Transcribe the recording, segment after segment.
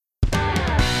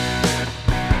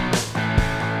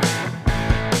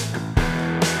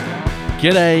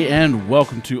G'day and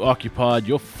welcome to Occupied,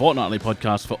 your fortnightly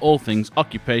podcast for all things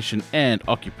occupation and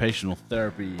occupational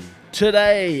therapy.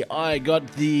 Today, I got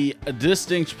the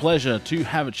distinct pleasure to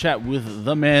have a chat with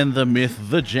the man, the myth,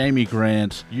 the Jamie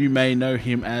Grant. You may know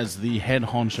him as the head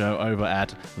honcho over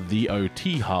at the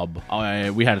OT Hub.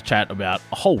 We had a chat about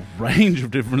a whole range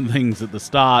of different things at the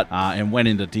start and went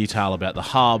into detail about the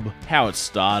hub, how it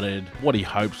started, what he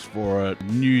hopes for it,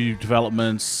 new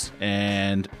developments,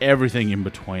 and everything in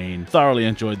between. Thoroughly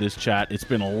enjoyed this chat. It's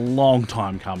been a long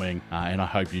time coming, and I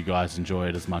hope you guys enjoy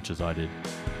it as much as I did.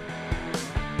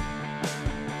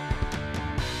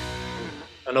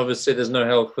 And obviously there's no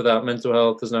health without mental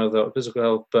health, there's no without physical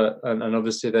health, but and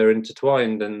obviously they're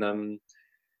intertwined. And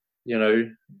you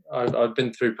know, I've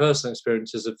been through personal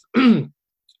experiences of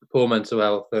poor mental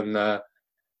health and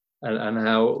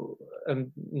how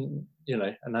you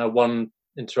know, and how one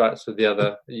interacts with the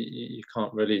other. You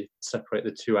can't really separate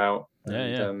the two out.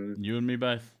 Yeah. You and me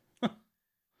both.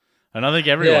 And I think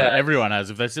everyone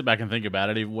has. If they sit back and think about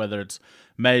it, whether it's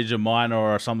major, minor,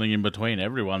 or something in between,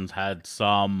 everyone's had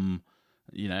some,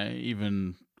 you know,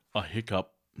 even a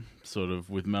hiccup sort of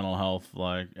with mental health.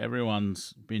 Like,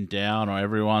 everyone's been down or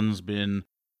everyone's been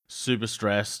super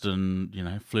stressed and, you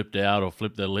know, flipped out or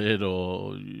flipped their lid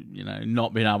or, you know,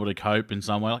 not been able to cope in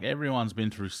some way. Like, everyone's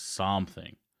been through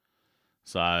something.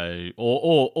 So,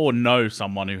 or know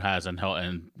someone who has and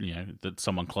you know, that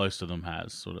someone close to them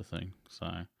has, sort of thing. So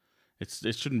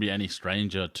it shouldn't be any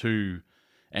stranger to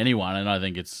anyone, and I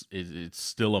think it's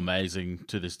still amazing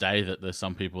to this day that there's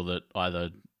some people that either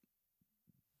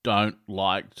don't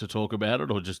like to talk about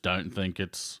it or just don't think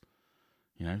it's,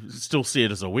 you know, still see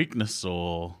it as a weakness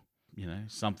or, you know,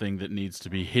 something that needs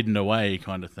to be hidden away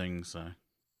kind of thing. So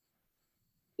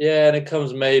yeah, and it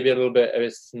comes maybe a little bit,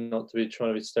 it's not to be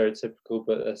trying to be stereotypical,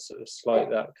 but there's a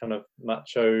slight that kind of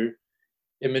macho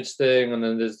image thing, and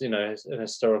then there's, you know,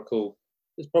 there's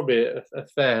probably a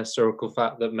fair historical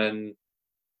fact that men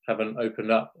haven't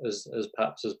opened up as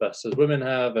perhaps as best as women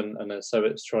have, and so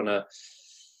it's trying to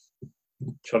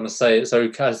say it's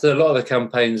okay. So a lot of the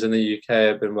campaigns in the UK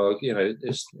have been, well, you know,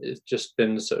 it's just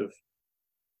been sort of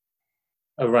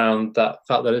around that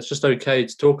fact that it's just okay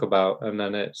to talk about, and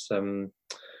then it's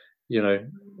you know,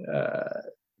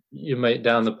 you mate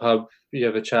down the pub, you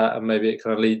have a chat, and maybe it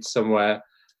kind of leads somewhere,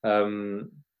 and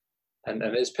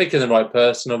it's picking the right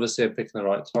person, obviously, and picking the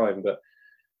right time, but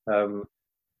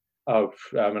I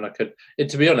mean, I could.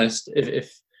 To be honest,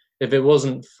 if it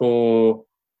wasn't for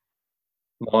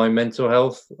my mental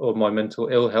health or my mental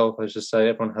ill health, I should say,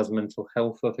 everyone has mental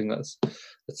health. I think that's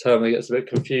the term that gets a bit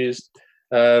confused.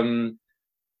 If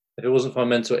it wasn't for my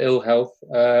mental ill health,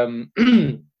 I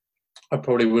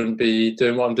probably wouldn't be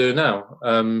doing what I'm doing now.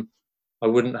 I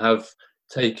wouldn't have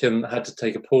had to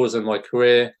take a pause in my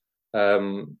career.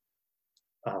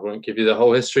 I won't give you the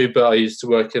whole history, but I used to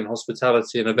work in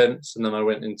hospitality and events, and then I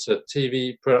went into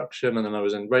TV production, and then I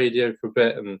was in radio for a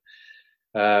bit. And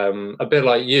a bit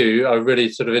like you, I really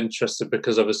sort of interested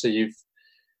because obviously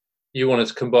you wanted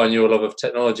to combine your love of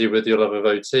technology with your love of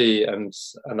OT, and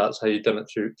that's how you've done it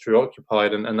through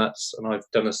Occupied, and I've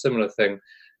done a similar thing.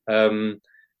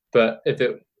 But if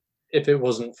it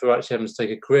wasn't for actually having to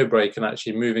take a career break and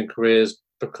actually moving careers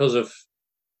because of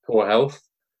poor health,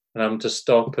 and having to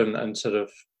stop and sort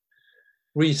of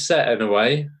reset in a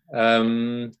way,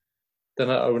 then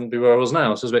I wouldn't be where I was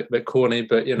now. So it's a bit corny,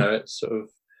 but, you know, it's sort of,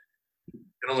 you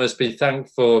can almost be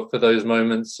thankful for those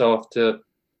moments after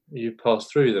you pass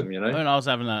through them, you know? When I was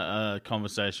having a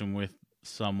conversation with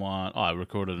someone, I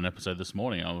recorded an episode this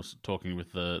morning. I was talking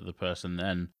with the person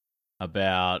then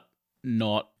about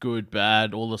not good,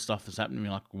 bad, all the stuff that's happening.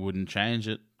 Like, wouldn't change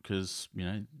it because, you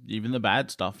know, even the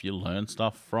bad stuff, you learn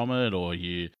stuff from it, or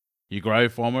you grow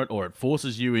from it, or it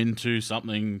forces you into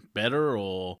something better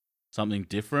or something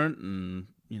different. And,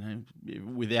 you know,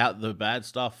 without the bad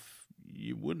stuff,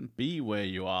 you wouldn't be where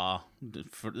you are. This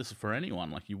is for anyone.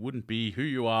 Like, you wouldn't be who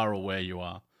you are or where you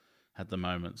are at the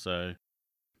moment. So,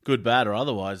 good, bad, or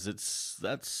otherwise,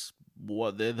 that's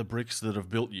what they're the bricks that have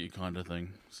built you, kind of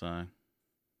thing. So,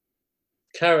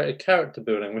 character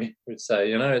building, we would say.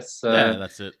 You know, it's yeah,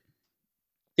 that's it.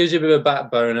 Gives you a bit of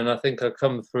backbone, and I think I've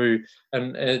come through,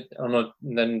 and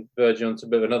then verging onto a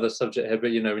bit of another subject here.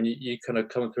 But, you know, when you kind of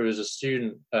come through as a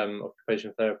student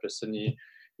occupational therapist, and you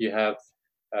were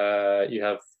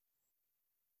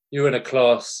in a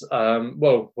class.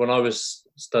 Well, when I was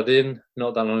studying,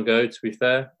 not that long ago, to be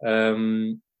fair, I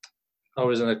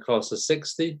was in a class of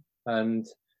 60, and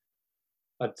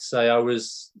I'd say I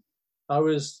was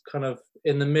kind of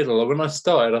in the middle. When I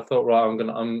started, I thought, right, I'm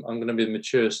gonna be a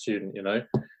mature student, you know.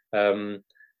 I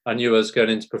knew I was going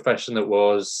into a profession that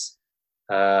was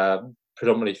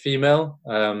predominantly female.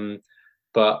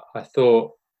 But I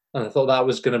thought that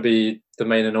was going to be the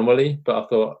main anomaly. But I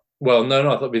thought, well, no, I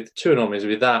thought it'd be the two anomalies.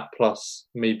 It'd be that plus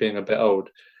me being a bit old.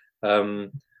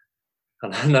 And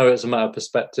I know it's a matter of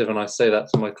perspective, and I say that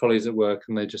to my colleagues at work,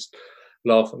 and they just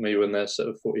laugh at me when they're sort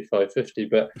of 45, 50.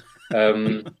 But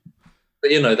but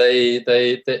you know, I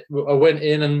went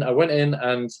in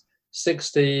and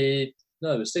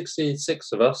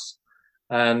 66 of us,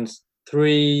 and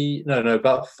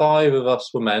about 5 of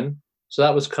us were men. So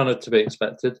that was kind of to be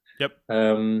expected. Yep.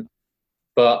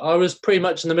 But I was pretty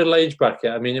much in the middle age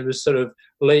bracket. I mean, it was sort of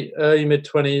early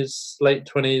mid-20s, late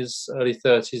 20s, early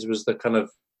 30s was the kind of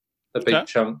the big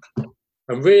chunk.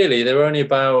 And really, there were only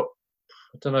about,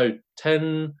 10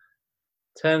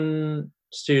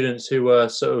 students who were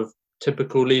sort of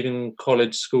typical leaving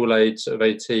college, school age, sort of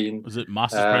 18. Was it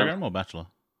master's program or bachelor?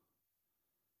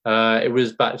 It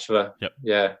was bachelor. Yep.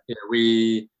 Yeah.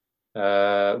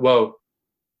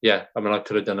 Yeah, I mean, I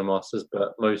could have done a master's,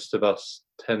 but most of us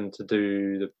tend to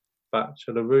do the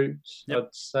bachelor route, I'd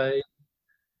say.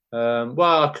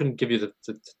 I couldn't give you the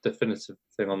definitive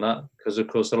thing on that because, of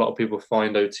course, a lot of people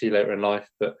find OT later in life,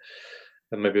 but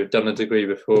maybe have done a degree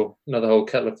before, another whole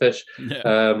kettle of fish.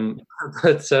 Yeah.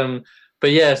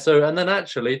 But yeah, so, and then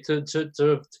actually to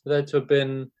have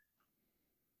been,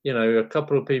 you know, a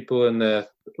couple of people in their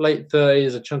late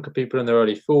 30s, a chunk of people in their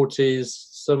early 40s,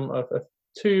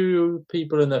 2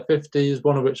 people in their 50s,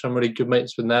 one of which I'm really good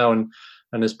mates with now and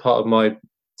is part of my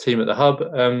team at the Hub.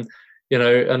 You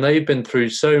know, and they've been through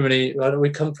so many. We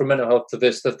come from mental health to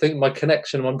this. I think my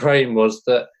connection in my brain was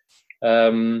that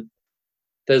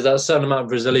there's that certain amount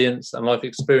of resilience and life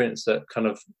experience that kind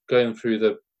of going through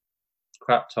the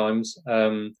crap times,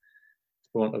 for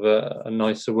want of a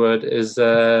nicer word, is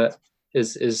sort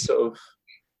of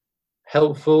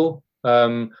helpful.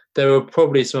 There were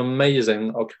probably some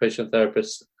amazing occupational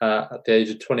therapists at the age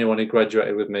of 21 who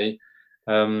graduated with me,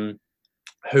 who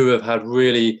have had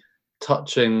really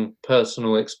touching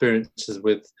personal experiences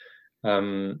with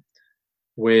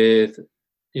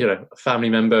you know, a family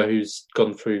member who's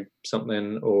gone through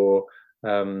something, or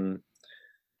I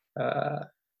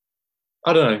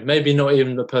don't know, maybe not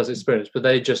even the personal experience, but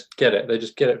they just get it. They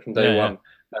just get it from day one.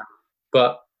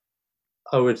 But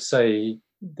I would say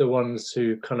the ones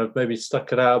who kind of maybe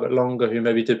stuck it out a bit longer, who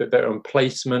maybe did a bit better on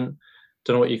placement.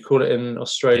 Don't know what you call it in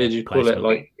Australia. Do you call it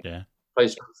like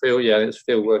placement field? Yeah, it's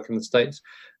field work in the States.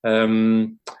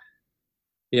 You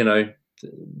know,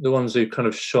 the ones who kind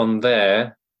of shone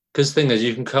there. Because the thing is,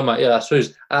 you can come out. Yeah, I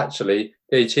suppose actually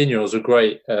the 18-year-olds are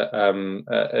great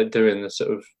at doing the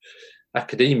sort of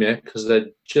academia because they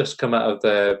just come out of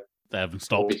their. They haven't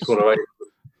stopped.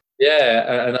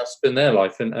 Yeah, and that's been their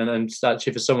life. And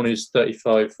actually, for someone who's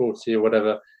 35, 40 or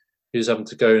whatever, who's having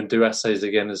to go and do essays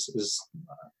again is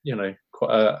you know,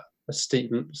 quite a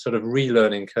steep sort of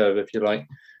relearning curve, if you like.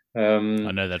 I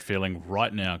know that feeling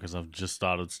right now because I've just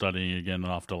started studying again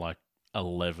after like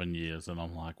 11 years, and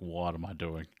I'm like, what am I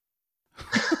doing?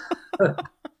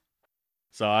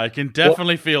 So I can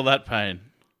definitely feel that pain.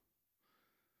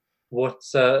 What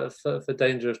for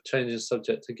danger of changing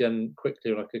subject again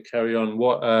quickly, when I could carry on,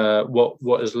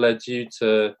 what has led you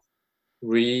to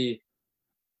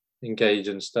re-engage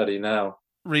and study now?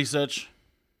 Research.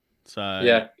 So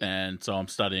and so I'm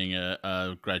studying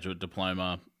a graduate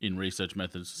diploma in research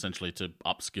methods, essentially to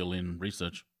upskill in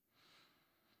research.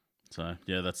 So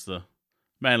yeah, that's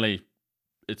mainly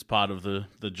it's part of the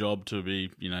job to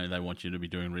be, you know, they want you to be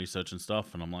doing research and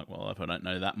stuff, and I'm like, well, if I don't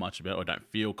know that much about it, or don't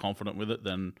feel confident with it,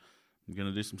 then I'm going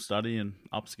to do some study and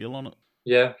upskill on it.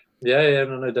 Yeah,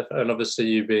 no, definitely. And obviously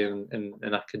you being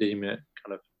in academia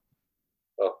kind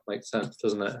of, makes sense,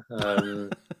 doesn't it?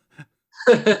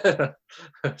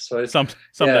 So some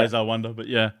days I wonder, but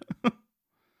yeah.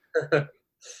 But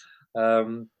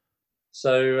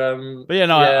yeah,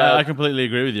 no, I completely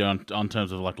agree with you on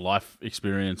terms of like life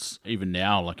experience. Even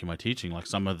now, like in my teaching, like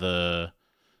some of the,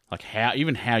 like how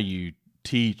you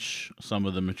teach some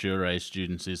of the mature age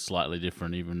students is slightly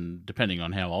different, even depending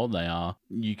on how old they are.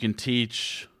 You can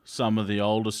teach some of the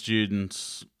older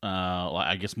students, like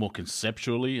I guess more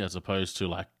conceptually, as opposed to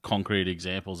like concrete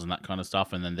examples and that kind of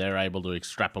stuff, and then they're able to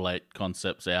extrapolate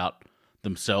concepts out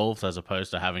themselves, as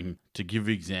opposed to having to give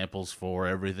examples for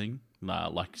everything.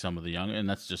 Like some of the young, and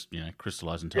that's just, you know,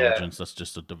 crystallized intelligence. That's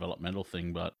just a developmental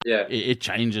thing, but it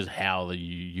changes how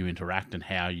you interact and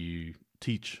how you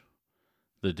teach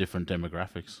the different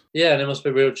demographics. Yeah, and it must be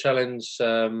a real challenge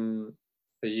for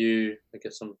you. I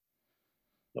guess I'm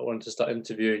not wanting to start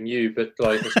interviewing you, but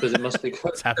like I suppose it must be.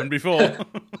 It's happened before.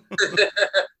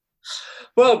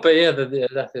 Well, but yeah,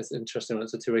 that is interesting when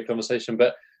it's a two-way conversation.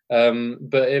 But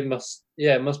But it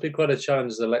must be quite a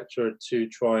challenge as a lecturer to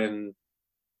try and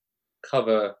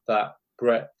cover that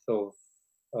breadth of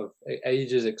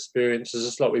ages, experiences.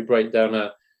 It's like we break down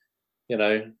a,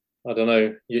 I don't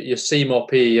know, your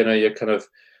CMOP, your kind of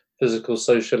physical,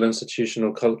 social,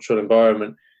 institutional, cultural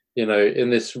environment. In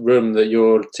this room that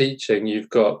you're teaching, you've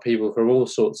got people from all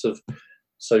sorts of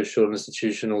social,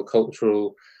 institutional,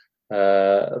 cultural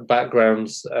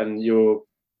backgrounds, and you're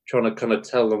trying to kind of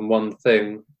tell them one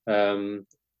thing from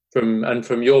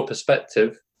your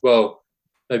perspective. Well,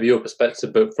 maybe your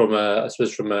perspective, but from a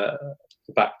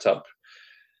backed up,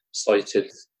 cited,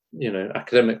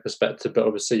 academic perspective. But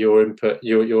obviously, your input,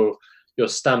 your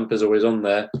stamp is always on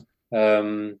there.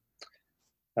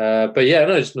 But yeah,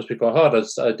 no, it just must be quite hard.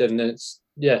 And it's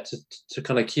to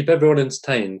kind of keep everyone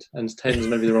entertained. Entertained is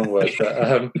maybe the wrong word,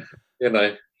 but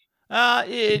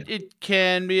it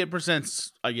can be. It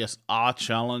presents, I guess, our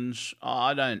challenge.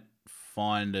 I don't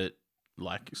find it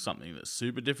like something that's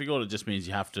super difficult. It just means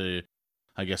you have to,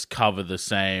 I guess, cover the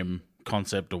same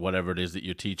concept or whatever it is that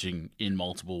you're teaching in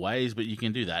multiple ways. But you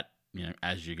can do that,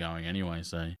 as you're going anyway.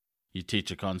 So you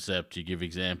teach a concept, you give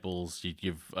examples, you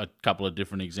give a couple of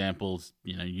different examples,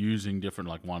 using different,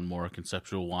 like one more a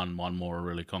conceptual one more a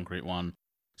really concrete one.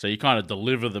 So you kind of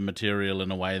deliver the material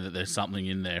in a way that there's something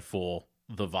in there for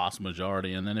the vast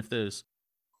majority. And then if there's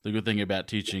the good thing about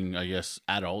teaching, I guess,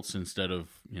 adults instead of,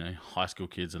 high school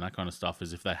kids and that kind of stuff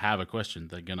is if they have a question,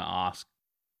 they're going to ask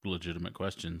legitimate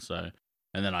questions. So,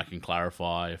 and then I can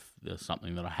clarify if there's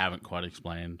something that I haven't quite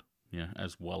explained,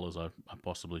 as well as I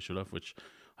possibly should have, which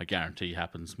I guarantee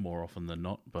happens more often than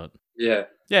not. But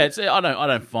it's I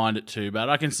don't find it too bad.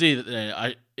 I can see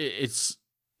that it's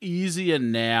easier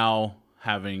now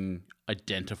having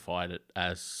identified it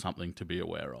as something to be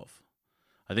aware of.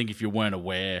 I think if you weren't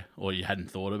aware or you hadn't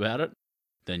thought about it,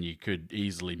 then you could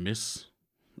easily miss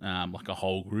like a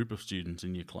whole group of students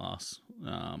in your class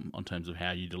on terms of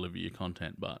how you deliver your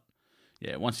content. But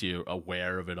yeah, once you're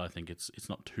aware of it, I think it's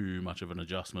not too much of an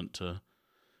adjustment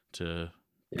to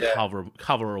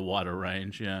cover a wider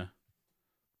range. Yeah,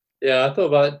 I thought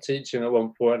about teaching at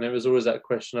one point, and it was always that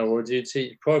question of, well, do you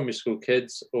teach primary school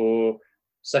kids or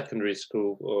secondary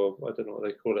school, or I don't know what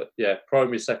they call it. Yeah,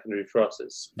 primary, secondary for us.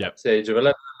 It's the age of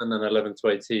 11 and then 11 to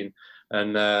 18,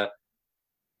 and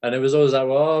it was always like,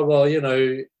 well,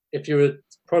 if you're a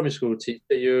primary school teacher,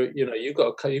 you've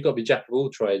got to be jack of all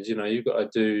trades. You've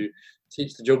got to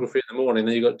teach the geography in the morning,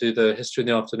 then you've got to do the history in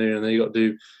the afternoon, and then you've got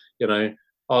to do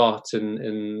art in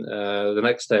the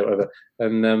next day or whatever.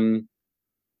 And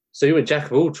so you're a jack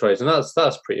of all trades, and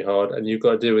that's pretty hard. And you've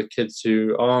got to deal with kids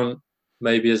who aren't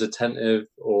maybe as attentive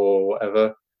or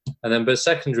whatever. And then, but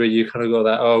secondary, you kind of got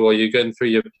that. Oh well, you're going through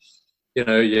your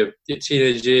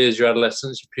teenage years, your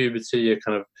adolescence, your puberty, your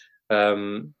kind of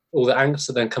all the angst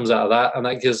that then comes out of that, and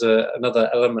that gives another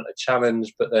element of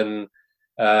challenge, but then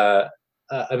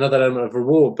another element of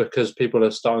reward because people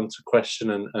are starting to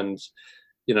question and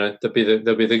there'll be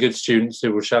the good students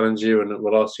who will challenge you and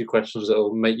will ask you questions that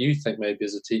will make you think maybe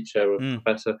as a teacher or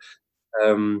professor.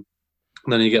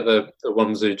 And then you get the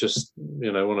ones who just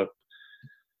want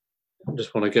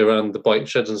to go around the bike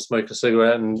sheds and smoke a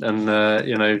cigarette and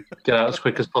get out as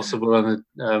quick as possible. And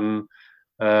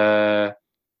how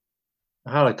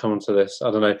did I come onto this?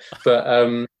 I don't know,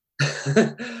 but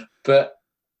but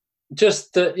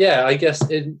just I guess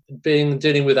in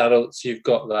dealing with adults, you've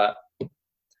got that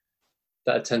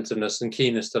attentiveness and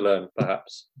keenness to learn,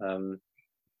 perhaps.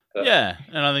 Yeah,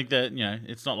 and I think that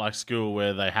it's not like school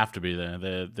where they have to be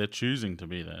there; they're choosing to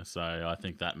be there. So I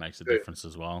think that makes a difference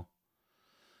as well.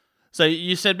 So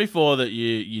you said before that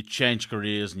you changed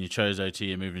careers and you chose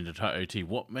OT and moved into OT.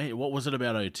 What was it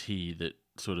about OT that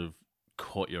sort of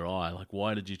caught your eye? Like,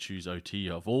 why did you choose OT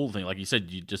of all things? Like you said,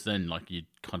 you just then you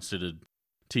considered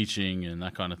teaching and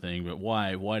that kind of thing, but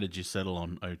why did you settle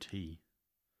on OT?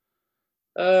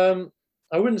 I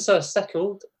wouldn't say I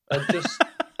settled. I just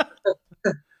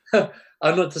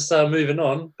I'm not to say I'm moving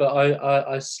on, but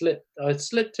I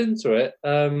slipped into it.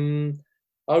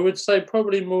 I would say it's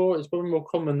probably more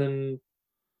common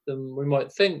than we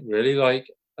might think, really. Like,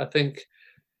 I think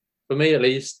for me at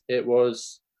least, it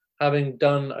was having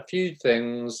done a few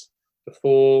things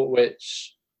before,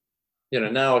 which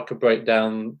now I could break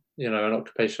down an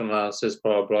occupational analysis,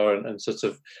 blah blah, and sort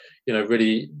of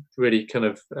really really kind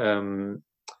of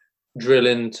drill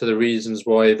into the reasons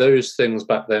why those things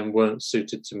back then weren't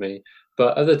suited to me.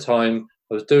 But at the time,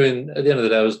 at the end of the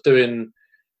day, I was doing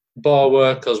bar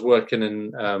work, I was working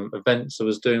in events, I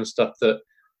was doing stuff that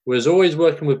was always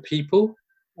working with people,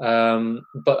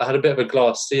 but I had a bit of a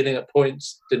glass ceiling at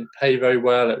points, didn't pay very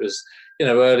well. It was,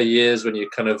 early years when you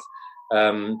kind of,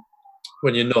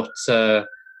 when you're not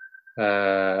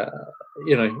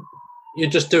you know, you're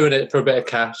just doing it for a bit of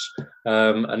cash,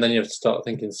 and then you have to start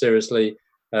thinking seriously.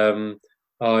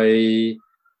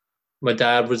 My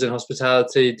dad was in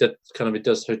hospitality, he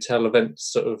does hotel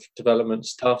events, sort of development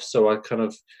stuff. So I kind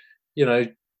of,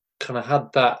 had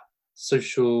that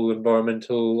social,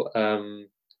 environmental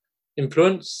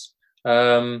influence.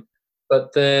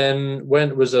 But then when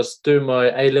it was us doing my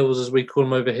A levels, as we call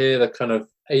them over here, the kind of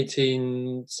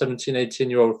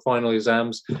 18-year-old final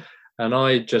exams, and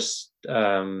I just,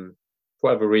 for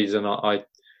whatever reason, I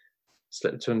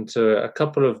slipped into a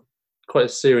couple of quite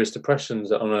serious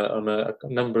depressions on a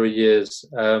number of years,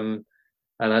 and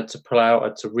I had to pull out, I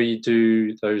had to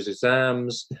redo those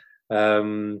exams,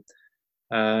 and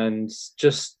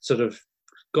just sort of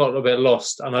got a bit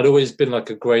lost. And I'd always been like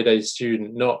a grade A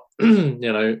student, not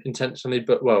intentionally,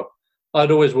 but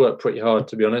I'd always worked pretty hard,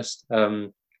 to be honest.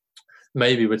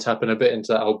 Maybe we're tapping a bit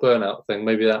into that whole burnout thing.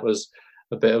 Maybe that was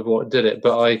a bit of what did it.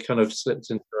 But I kind of slipped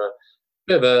into a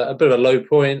bit of a low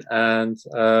point, and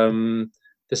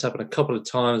this happened a couple of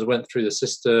times. I went through the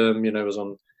system. I was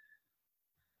on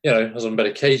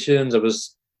medications. I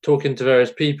was talking to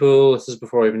various people. This is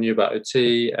before I even knew about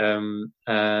OT.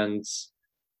 And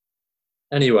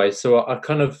anyway, so I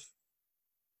kind of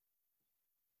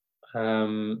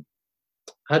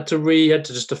had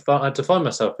to find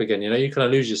myself again. You kind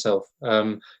of lose yourself.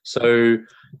 So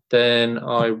then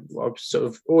I've sort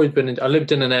of always I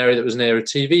lived in an area that was near a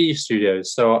TV studio.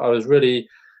 So I was really,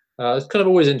 I was kind of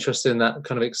always interested in that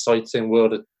kind of exciting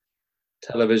world of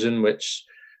television, which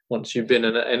once you've been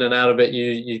in and out of it,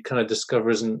 you kind of discover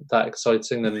isn't that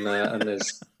exciting, and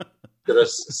there's gonna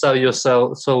sell your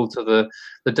soul to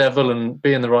the devil and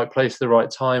be in the right place at the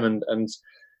right time, and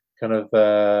kind of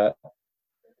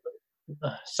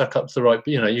suck up to the right.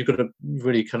 You've got to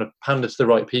really kind of pander to the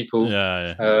right people.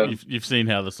 Yeah. You've seen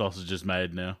how the sausage is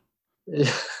made now.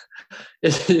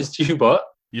 Is you what?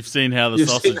 You've seen how the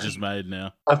sausage is made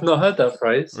now. I've not heard that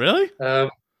phrase. Really?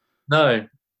 No.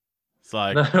 It's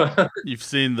like you've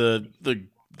seen the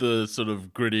sort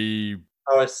of gritty.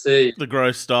 Oh, I see. The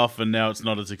gross stuff, and now it's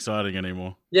not as exciting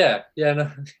anymore. Yeah.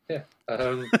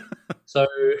 So,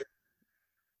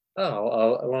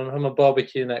 I'll have my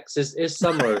barbecue next. It's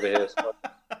summer over here. So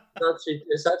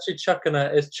it's actually chucking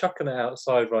it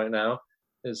outside right now.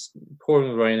 It's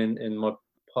pouring rain in my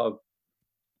part of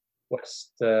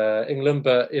West England,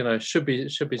 but should be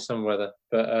some weather.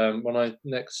 But when I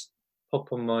next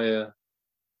pop on my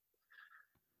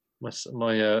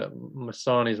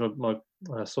sarnies,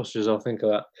 my sausages, I'll think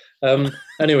of that.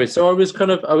 Anyway, so I was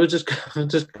just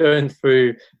going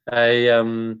through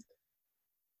and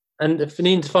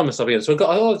needing to find myself again. So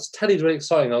telly's really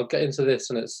exciting. I'll get into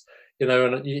this, and it's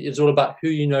and it's all about who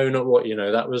you know, not what you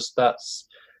know. That was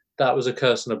a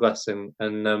curse and a blessing,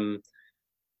 and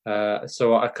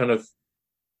so I kind of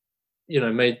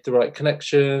made the right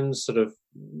connections, sort of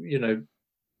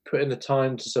put in the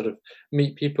time to sort of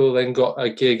meet people, then got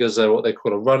a gig as what they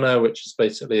call a runner, which is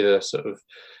basically the sort of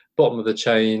bottom of the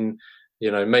chain,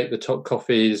 make the top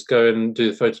coffees, go and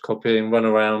do the photocopying, run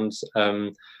around.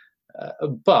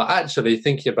 But actually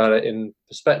thinking about it in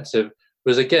perspective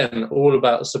was, again, all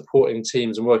about supporting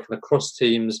teams and working across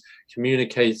teams,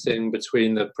 communicating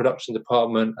between the production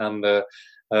department and the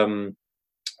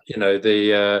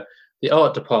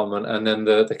art department, and then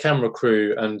the camera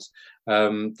crew. And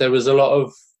there was a lot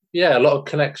of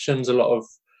connections, a lot of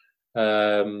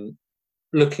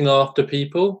looking after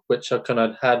people, which I kind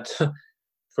of had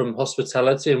from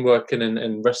hospitality and working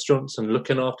in restaurants and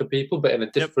looking after people, but in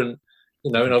a different,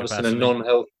 and obviously capacity. In a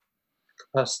non-health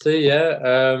capacity.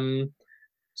 Yeah.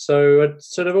 So I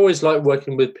sort of always liked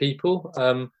working with people,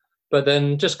 but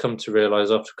then just come to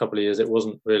realize after a couple of years it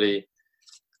wasn't really,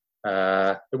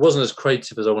 it wasn't as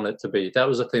creative as I wanted it to be. That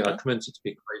was the thing. I committed to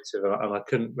be creative, and I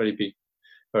couldn't really be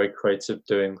very creative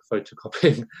doing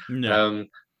photocopying. No.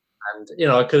 And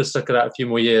I could have stuck it out a few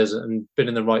more years and been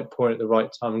in the right point at the right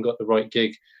time and got the right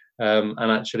gig, and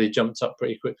actually jumped up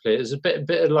pretty quickly. It was a bit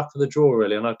of luck of the draw,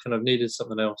 really, and I kind of needed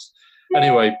something else.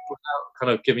 Anyway, without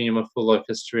kind of giving you my full life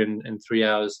history in 3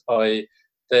 hours, I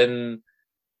then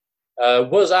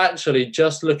was actually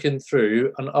just looking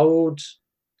through an old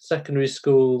secondary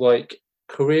school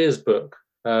careers book,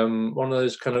 one of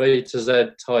those kind of A to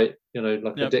Z type,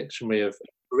 a dictionary of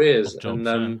careers, jobs,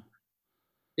 and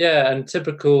and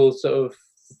typical sort of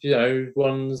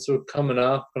ones were coming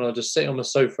up, and I just sitting on my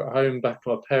sofa at home back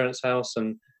at my parents' house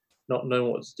and not knowing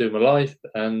what to do with my life.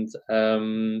 And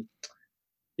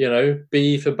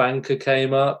B for banker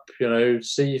came up,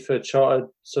 C for chartered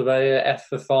surveyor, F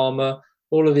for farmer,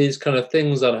 all of these kind of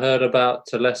things I'd heard about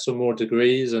to less or more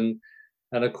degrees, and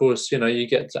of course you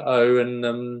get to O,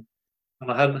 and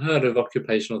and I hadn't heard of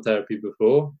occupational therapy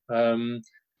before,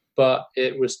 but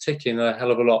it was ticking a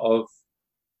hell of a lot of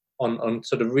on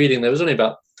sort of reading. There was only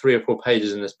about 3 or 4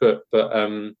 pages in this book, but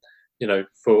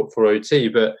for OT,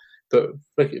 but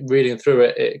reading through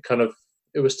it,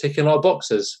 it was ticking a lot of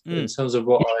boxes in terms of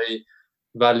what I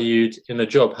valued in a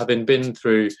job, having been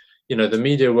through the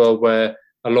media world where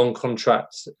a long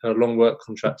work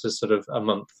contract is sort of a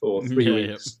month or 3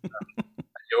 weeks.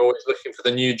 You're always looking for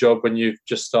the new job when you've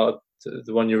just started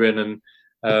the one you're in,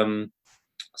 and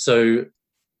so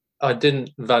I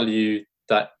didn't value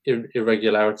that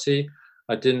irregularity.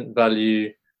 I didn't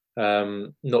value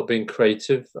not being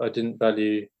creative. I didn't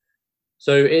value.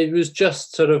 So it was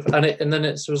just sort of, and then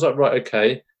it was like, right,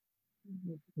 okay,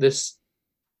 this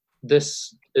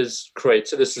is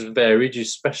creative. This is varied. You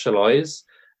specialize,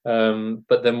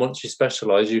 but then once you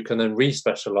specialize, you can then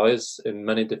re-specialize in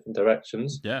many different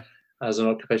directions. Yeah. As an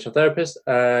occupational therapist,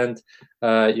 and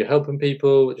you're helping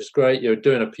people, which is great. You're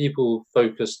doing a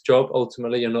people-focused job.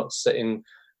 Ultimately, you're not sitting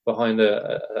behind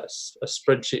a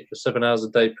spreadsheet for 7 hours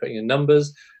a day putting in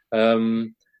numbers,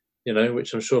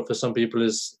 which I'm sure for some people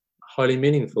is highly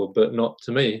meaningful, but not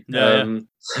to me.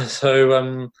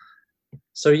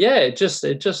 So yeah, it just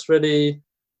really,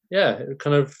 it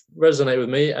kind of resonated with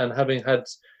me. And having had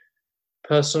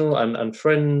personal and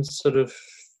friends sort of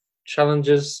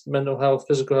challenges, mental health,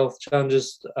 physical health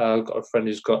challenges. I've got a friend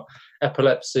who's got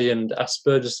epilepsy and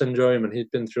Asperger's syndrome, and he's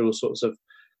been through all sorts of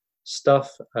stuff.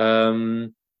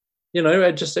 It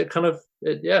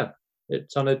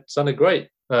sounded great.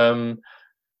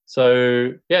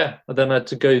 So yeah, and then I had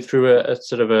to go through a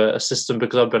sort of a system,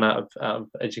 because I've been out of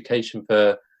education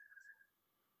for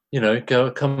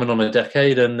coming on a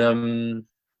decade, and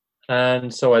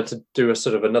so I had to do a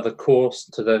sort of another course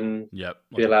to then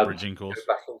be allowed to go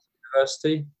back into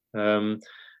university. And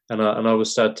I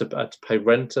was had to pay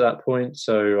rent at that point,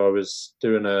 so I was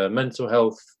doing a mental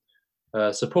health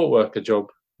support worker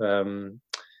job in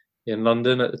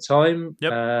London at the time,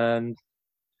 and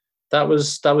that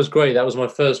was great. That was my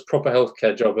first proper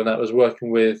healthcare job, and that was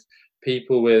working with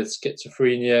people with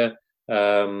schizophrenia,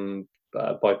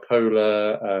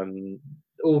 bipolar,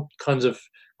 all kinds of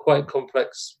quite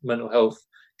complex mental health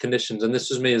conditions. And this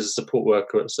was me as a support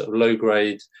worker at sort of low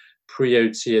grade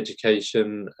pre-OT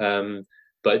education,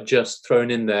 but just thrown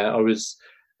in there. I was,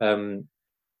 not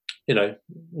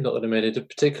that it made a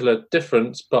particular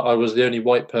difference, but I was the only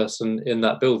white person in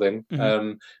that building,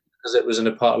 because it was in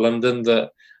a part of London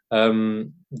that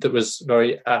was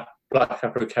very Black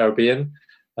Afro-Caribbean,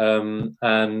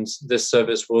 and this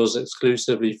service was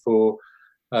exclusively for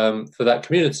that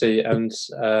community. And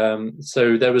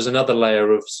so there was another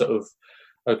layer of sort of,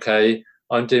 okay,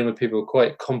 I'm dealing with people with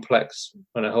quite complex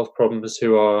mental health problems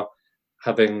who are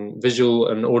having visual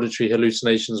and auditory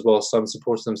hallucinations whilst I'm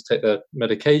supporting them to take their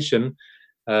medication.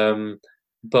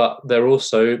 But they're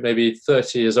also maybe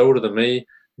 30 years older than me,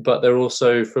 but they're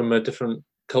also from a different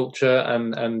culture,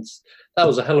 and that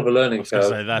was a hell of a learning curve.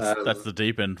 Say that's the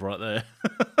deep end right there.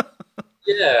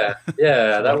 yeah,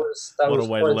 that was what a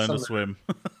way to learn to swim.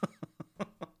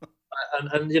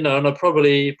 and I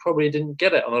probably didn't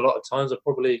get it on a lot of times. They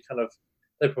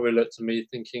probably looked at me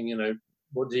thinking,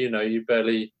 what do you know? You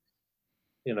barely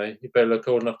look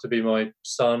old enough to be my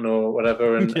son or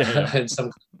whatever. And, and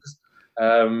some,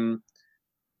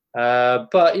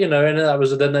 but and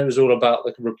then it was all about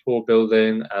the rapport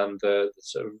building and the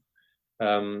sort of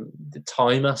the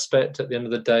time aspect. At the end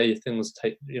of the day, things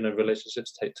take,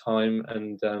 relationships take time,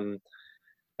 and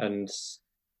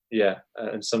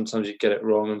sometimes you get it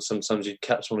wrong, and sometimes you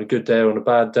catch on a good day or on a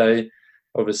bad day.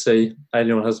 Obviously,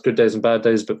 anyone has good days and bad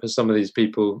days, but for some of these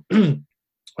people, a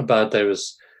bad day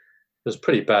was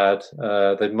pretty bad.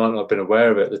 They might not have been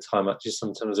aware of it at the time. Actually,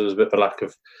 sometimes there was a bit of a lack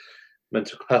of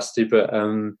mental capacity, but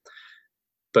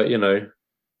it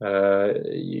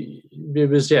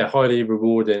was highly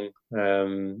rewarding.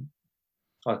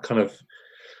 I kind of,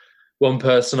 one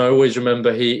person I always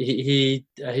remember, he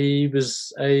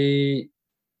was a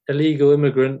illegal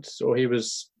immigrant, or he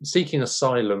was seeking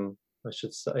asylum, I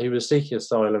should say. He was seeking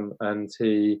asylum, and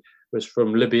he was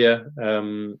from Libya,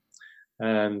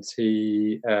 and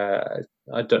he I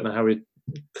don't know how he'd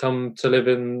come to live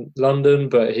in London,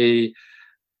 but he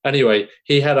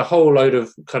had a whole load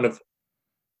of kind of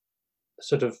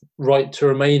sort of right to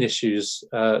remain issues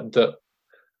that,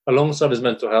 alongside his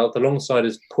mental health, alongside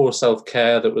his poor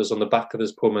self-care that was on the back of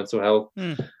his poor mental health,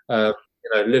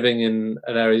 living in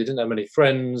an area he didn't have many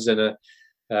friends, in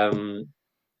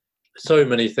so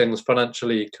many things,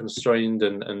 financially constrained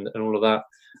and all of that.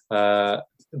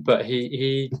 But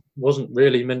he wasn't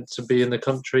really meant to be in the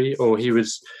country, or he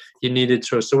needed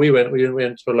to. So we went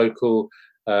to a local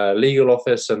legal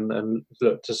office and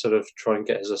looked to sort of try and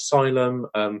get his asylum.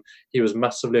 He was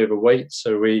massively overweight,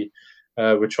 so we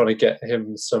were trying to get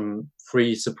him some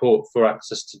free support for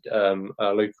access to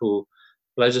a local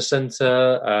leisure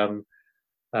centre.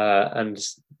 And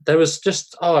there was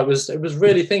just it was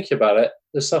really thinking about it.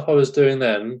 The stuff I was doing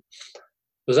then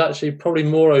was actually probably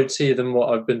more OT than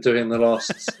what I've been doing the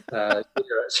last year.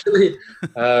 Actually,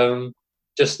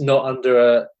 just not under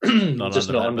a an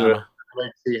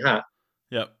OT hat.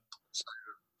 Yep. So,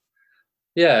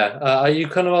 yeah, you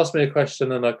kind of asked me a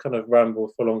question and I kind of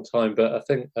rambled for a long time, but I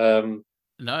think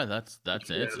no, that's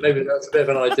it. Maybe that's a bit of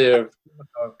an idea of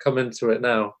how I've come into it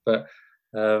now, but.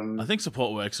 I think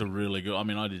support work's a really good. I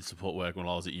mean, I did support work when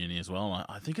I was at uni as well.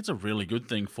 I think it's a really good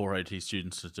thing for OT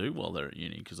students to do while they're at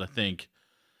uni, because I think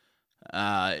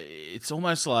it's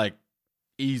almost like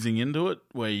easing into it,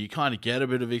 where you kind of get a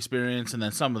bit of experience, and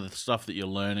then some of the stuff that you're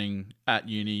learning at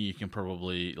uni, you can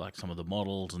probably, like some of the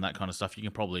models and that kind of stuff, you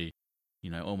can probably,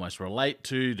 almost relate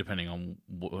to, depending on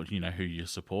who you're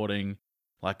supporting.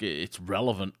 Like, it's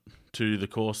relevant to the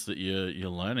course that you're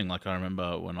learning. Like, I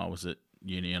remember when I was at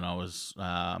uni and I was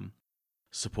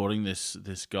supporting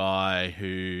this guy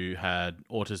who had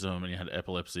autism and he had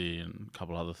epilepsy and a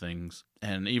couple other things,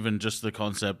 and even just the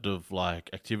concept of like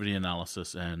activity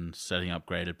analysis and setting up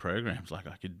graded programs, like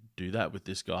I could do that with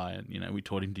this guy, and we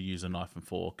taught him to use a knife and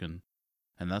fork and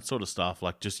that sort of stuff,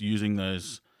 like just using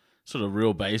those sort of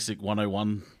real basic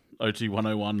 101 OT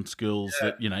 101 skills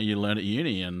that you learn at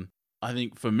uni. And I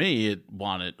think for me, it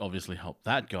obviously helped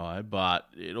that guy, but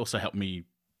it also helped me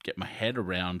get my head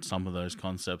around some of those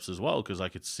concepts as well, because I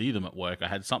could see them at work. I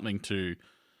had something to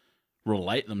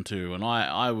relate them to, and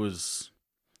I was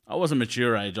a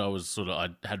mature age. I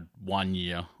had 1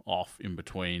 year off in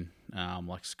between,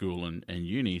 like school and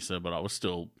uni. So, but I was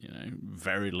still,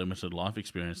 very limited life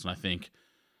experience, and I think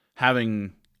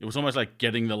it was almost like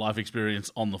getting the life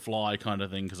experience on the fly kind of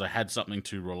thing, because I had something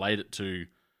to relate it to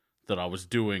that I was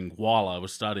doing while I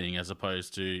was studying, as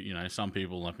opposed to, some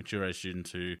people like mature age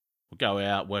students who go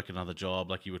out, work another job,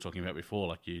 like you were talking about before.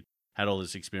 Like, you had all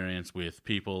this experience with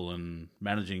people and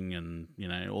managing and,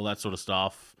 all that sort of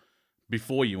stuff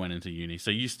before you went into uni.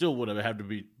 So you still would have had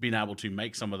to been able to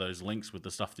make some of those links with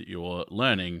the stuff that you're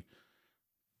learning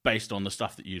based on the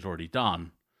stuff that you'd already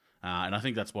done. And I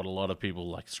think that's what a lot of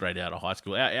people, like straight out of high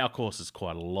school, our course is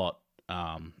quite a lot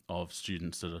of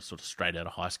students that are sort of straight out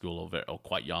of high school or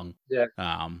quite young. Yeah.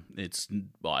 It's,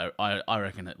 I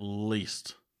reckon at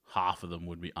least half of them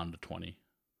would be under 20,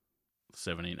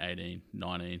 17, 18,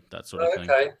 19, that sort of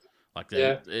thing. Like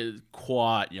they're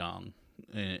quite young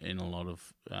in a lot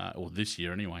of, or this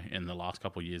year anyway, in the last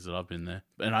couple of years that I've been there.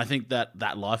 And I think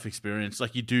that life experience,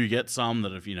 like you do get some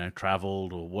that have,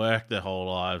 traveled or worked their whole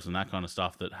lives and that kind of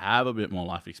stuff, that have a bit more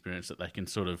life experience that they can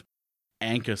sort of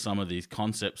anchor some of these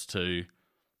concepts to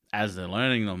as they're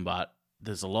learning them. But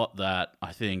there's a lot that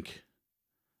I think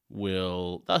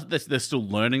they're still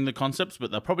learning the concepts, but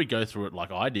they'll probably go through it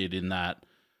like I did, in that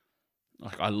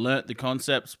like I learnt the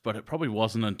concepts, but it probably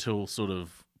wasn't until sort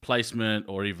of placement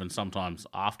or even sometimes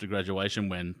after graduation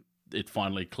when it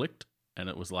finally clicked and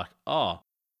it was like, oh,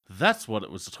 that's what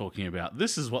it was talking about.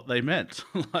 This is what they meant.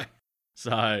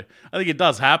 So I think it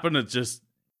does happen. It's just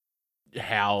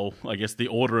how, I guess, the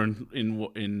order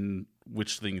in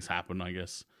which things happen, I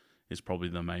guess, is probably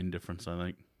the main difference, I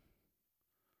think.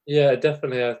 Yeah,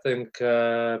 definitely. I think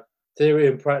theory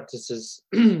and practice is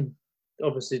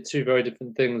obviously two very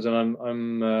different things, and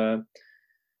I'm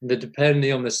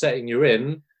depending on the setting you're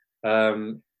in,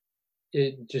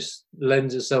 it just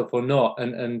lends itself or not,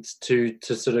 and to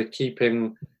sort of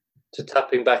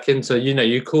tapping back into,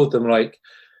 you called them like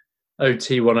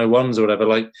OT 101s or whatever,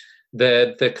 like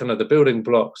they're kind of the building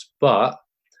blocks, but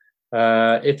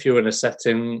if you're in a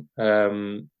setting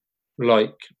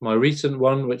like my recent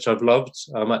one, which I've loved,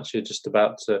 I'm actually just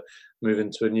about to move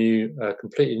into a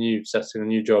completely new setting, a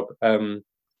new job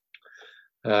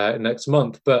next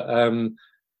month.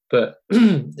 But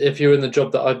if you're in the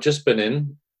job that I've just been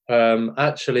in,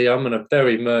 actually I'm in a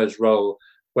very merged role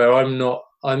where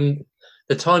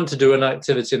the time to do an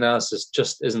activity analysis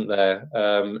just isn't there.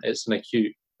 It's an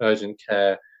acute urgent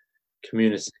care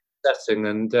community setting,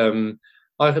 and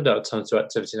I don't have time to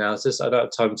activity analysis. I don't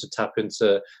have time to tap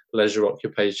into leisure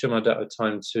occupation. I don't have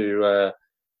time to,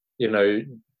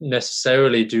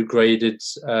 necessarily do graded,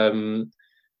 sort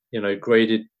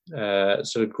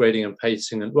of grading and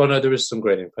pacing. And well, no, there is some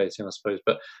grading and pacing, I suppose.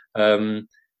 But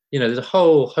there's a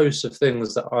whole host of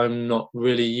things that I'm not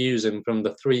really using from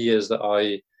the 3 years that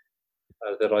I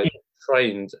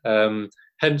trained.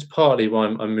 Hence, partly why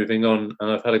I'm moving on,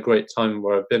 and I've had a great time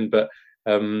where I've been. But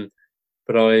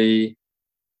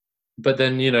but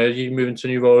then you move into a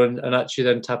new role and actually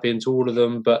then tap into all of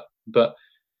them. But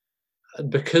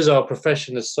because our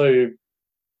profession is so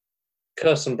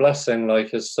curse and blessing,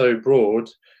 like, is so broad,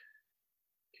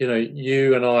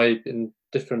 you and I in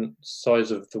different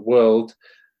sides of the world,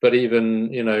 but even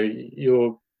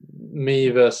you're me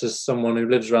versus someone who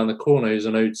lives around the corner who's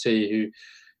an OT, who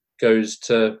goes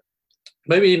to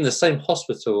maybe even the same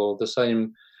hospital or the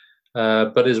same,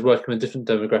 but is working with a different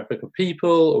demographic of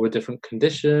people or a different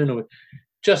condition, or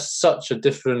just such a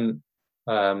different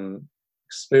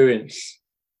experience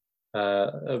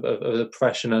of the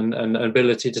profession and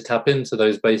ability to tap into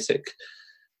those basic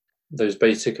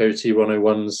OT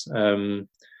 101s.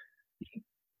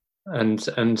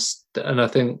 And I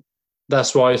think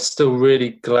that's why I'm still really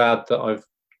glad that I've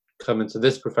come into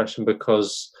this profession,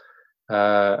 because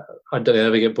I don't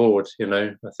ever get bored.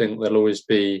 I think there'll always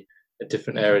be a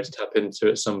different area to tap into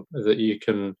at some that you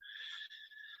can,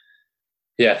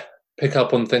 pick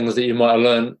up on things that you might have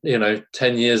learned,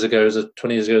 10 years ago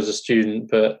 20 years ago as a student.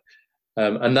 But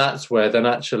and that's where then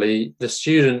actually the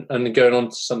student, and going on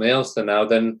to something else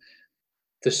then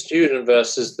the student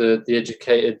versus the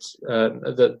educated,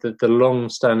 the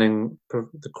long-standing,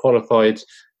 the qualified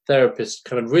therapist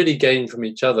kind of really gain from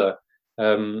each other.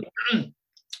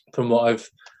 From what I've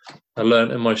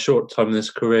learned in my short time in this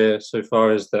career so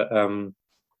far, is that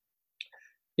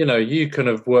you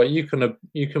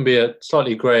can be a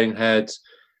slightly greying-haired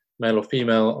male or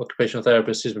female occupational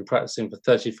therapist who's been practicing for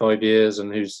 35 years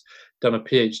and who's done a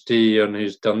PhD and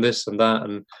who's done this and that,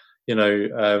 and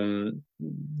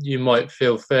you might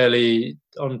feel fairly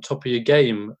on top of your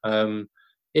game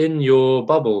in your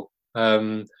bubble,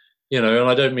 and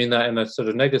I don't mean that in a sort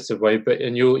of negative way, but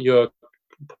you're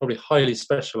probably highly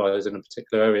specialized in a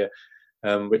particular area,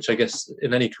 which I guess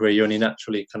in any career you only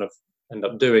naturally kind of end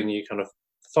up doing. You kind of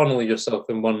funnel yourself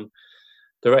in one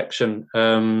direction,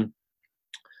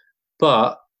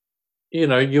 but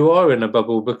you are in a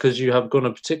bubble because you have gone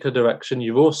a particular direction.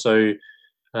 You've also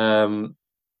and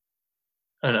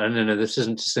this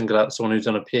isn't to single out someone who's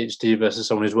done a PhD versus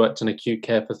someone who's worked in acute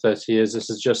care for 30 years. This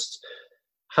is just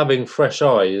having fresh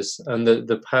eyes and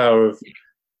the power of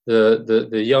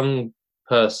the young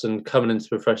person coming into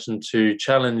the profession to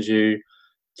challenge you,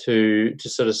 to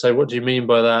sort of say, what do you mean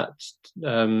by that?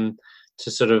 To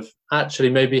sort of actually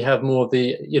maybe have more of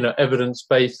the evidence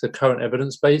base, the current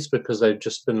evidence base, because they've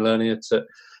just been learning it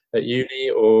at uni,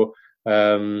 or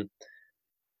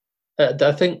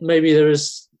I think maybe there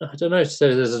is, I don't know,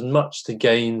 so there's as much to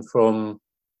gain from,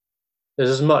 there's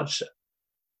as much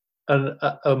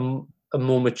a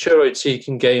more mature OT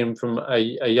can gain from a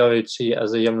young OT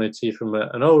as a young OT from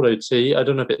an old OT. I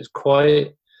don't know if it's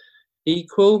quite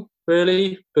equal,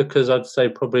 really, because I'd say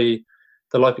probably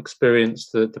the life experience,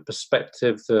 the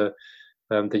perspective, the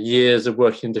years of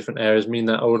working in different areas mean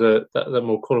that that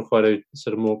more qualified,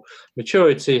 sort of more mature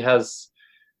OT has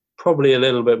probably a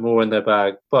little bit more in their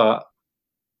bag. But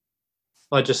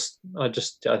I think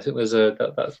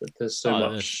there's so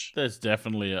much. There's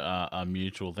definitely a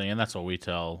mutual thing, and that's what we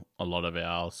tell a lot of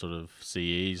our sort of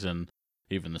CEs and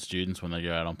even the students when they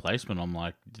go out on placement. I'm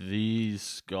like,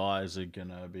 these guys are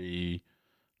gonna be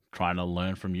trying to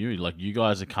learn from you. Like, you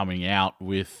guys are coming out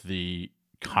with the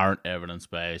current evidence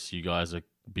base. You guys have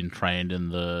been trained in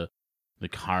the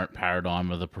current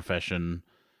paradigm of the profession.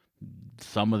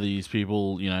 Some of these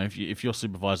people, if your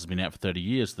supervisor's been out for 30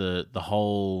 years, the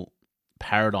whole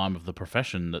paradigm of the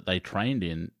profession that they trained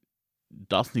in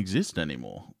doesn't exist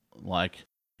anymore. Like,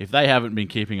 if they haven't been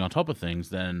keeping on top of things,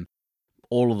 then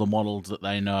all of the models that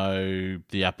they know,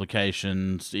 the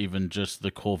applications, even just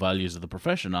the core values of the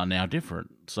profession are now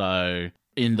different. So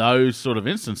in those sort of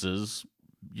instances,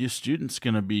 your student's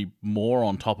going to be more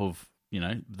on top of,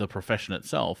 the profession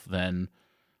itself than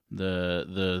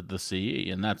the CE.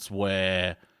 And that's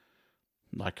where,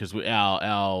 like, because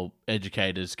our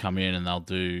educators come in and they'll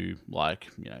do, like,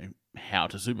 how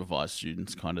to supervise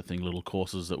students kind of thing, little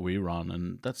courses that we run,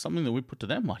 and that's something that we put to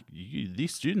them. Like,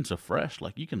 these students are fresh,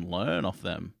 like, you can learn off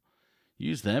them,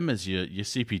 use them as your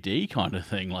CPD kind of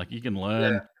thing. Like, you can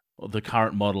learn the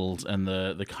current models and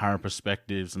the current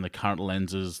perspectives and the current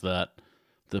lenses that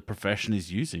the profession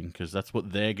is using, because that's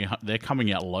what they're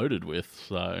coming out loaded with.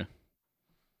 So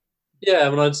yeah, I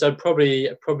mean, I'd probably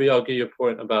argue your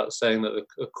point about saying that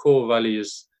the core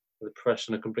values of the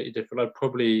profession are completely different.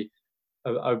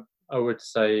 I would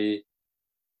say,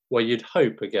 well, you'd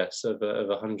hope, I guess, of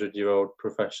a 100-year-old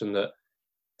profession that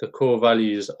the core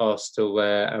values are still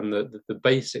there and the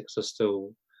basics are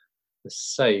still the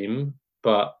same,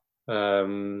 but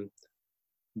your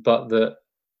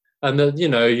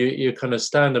kind of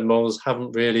standard models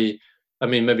haven't really. I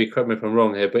mean, maybe correct me if I'm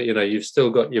wrong here, but you've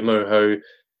still got your MOHO,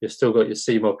 you've still got your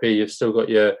CMOP, you've still got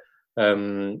your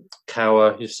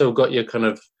COWA, you've still got your kind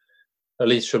of, at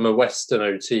least from a Western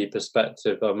OT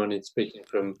perspective, I'm only speaking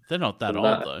from. They're not that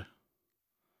old though.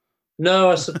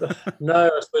 No, I suppose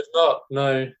not.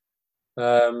 No,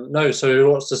 no.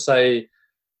 So what's to say?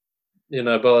 By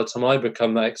the time I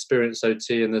become that experienced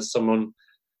OT, and there's someone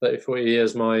 30, 40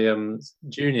 years my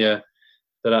junior,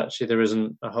 that actually there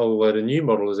isn't a whole load of new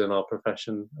models in our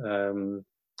profession.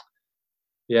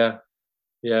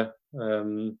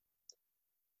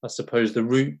 I suppose the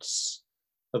roots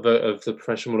of the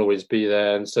profession will always be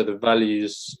there, and so the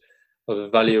values of the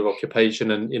value of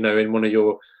occupation. And in one of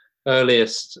your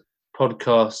earliest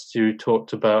podcasts, you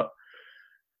talked about,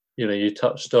 you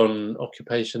touched on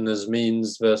occupation as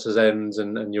means versus ends,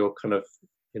 and your kind of,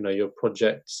 your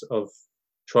projects of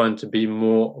trying to be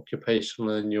more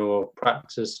occupational in your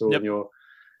practice or in your,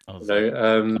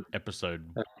 episode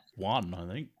 1, I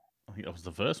think that was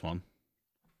the first one.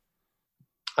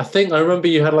 I think I remember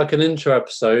you had like an intro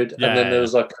episode, and then there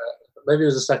was like maybe it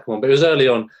was the second one, but it was early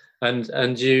on,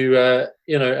 and you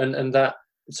and that.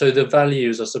 So the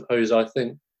values, I suppose, I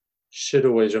think should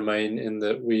always remain in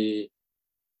that we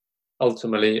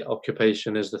ultimately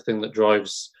occupation is the thing that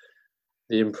drives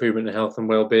the improvement in health and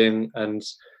well-being, and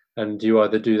you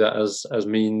either do that as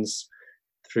means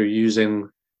through using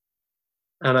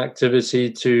an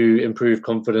activity to improve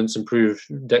confidence, improve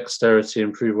dexterity,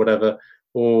 improve whatever,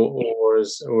 or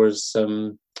as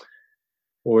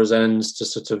ends to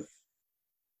sort of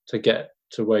to get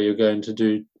to where you're going to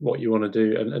do what you want to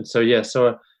do, and so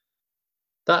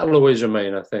that will always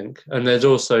remain, I think. And there's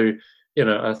also,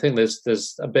 I think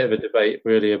there's a bit of a debate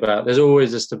really about. There's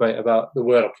always this debate about the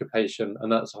word occupation,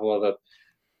 and that's a whole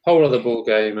other ball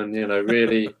game. And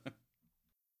really,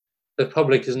 the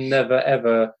public has never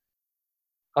ever.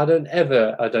 I don't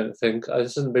think,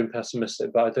 this hasn't been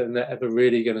pessimistic, but I don't think they're ever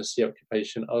really going to see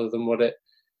occupation other than what it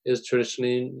is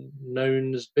traditionally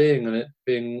known as being, and it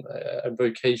being a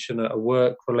vocation, a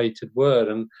work-related word.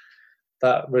 And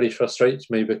that really frustrates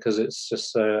me because it's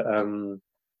just,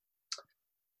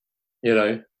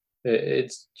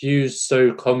 it's used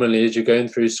so commonly as you're going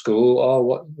through school.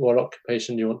 Oh, what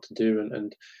occupation do you want to do?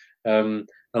 And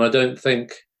I don't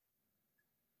think.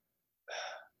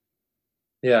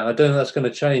 Yeah, I don't think that's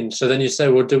going to change. So then you say,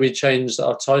 well, do we change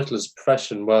our title as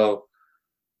profession? Well,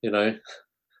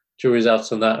 jury's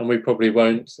out on that, and we probably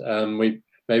won't. Maybe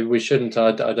we shouldn't.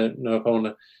 I don't know if I want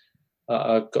to.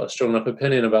 I've got a strong enough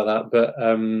opinion about that. But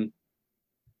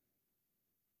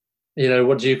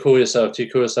what do you call yourself? Do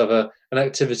you call yourself an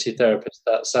activity therapist?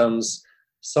 That sounds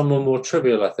somewhat more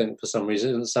trivial, I think, for some reason.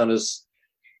 It doesn't sound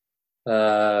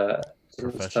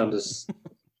as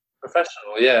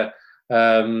professional. Yeah.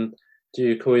 Do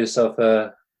you call yourself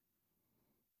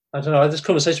I don't know. I had this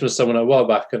conversation with someone a while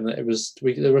back, and there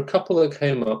were a couple that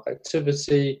came up.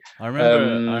 Activity. I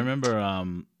remember. I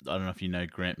don't know if you know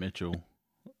Grant Mitchell,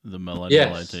 the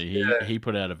millennial OT. He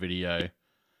put out a video,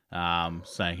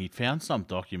 saying he'd found some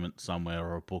document somewhere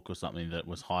or a book or something that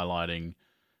was highlighting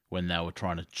when they were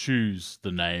trying to choose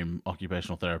the name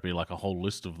occupational therapy, like a whole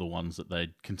list of the ones that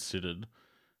they'd considered.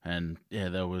 And yeah,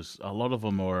 there was a lot of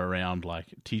them were around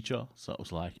like teacher, so it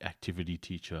was like activity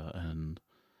teacher and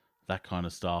that kind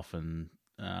of stuff, and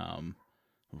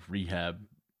rehab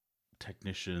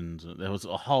technicians. There was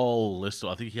a whole list.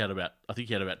 I think he had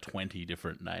about 20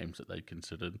 different names that they'd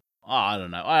considered. I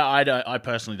don't know. I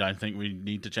personally don't think we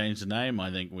need to change the name. I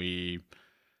think we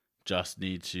just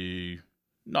need to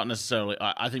not necessarily.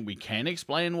 I think we can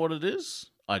explain what it is.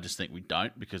 I just think we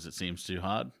don't because it seems too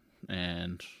hard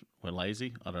and we're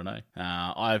lazy. I don't know.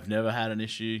 I've never had an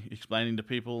issue explaining to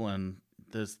people, and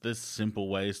there's simple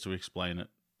ways to explain it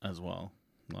as well.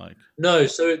 No,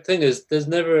 so the thing is, there's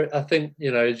never. I think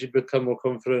as you become more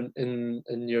confident in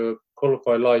your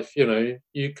qualified life,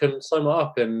 you can sum it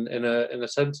up in a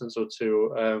sentence or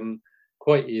two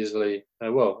quite easily.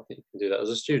 Well, I think you can do that as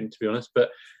a student, to be honest.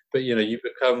 But you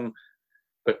become,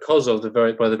 because of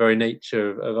by the very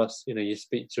nature of us. You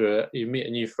meet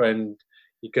a new friend.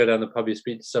 You go down the pub, you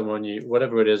speak to someone,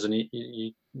 whatever it is, and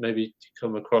you maybe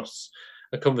come across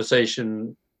a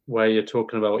conversation where you're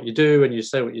talking about what you do, and you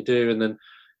say what you do, and then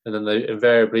they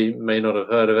invariably may not have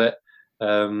heard of it,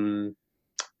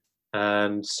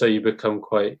 and so you become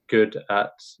quite good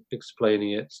at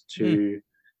explaining it to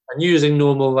and using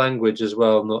normal language as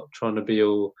well, not trying to be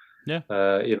all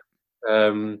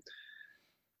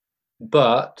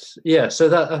but yeah, so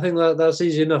that I think that's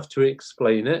easy enough to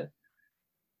explain it.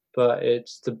 But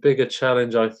it's the bigger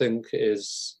challenge, I think,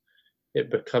 is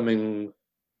it becoming,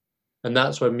 and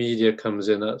that's where media comes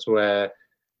in. That's where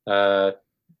I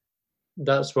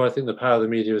think the power of the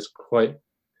media is quite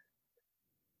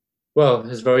Well,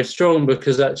 it's very strong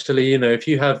because actually, you know, if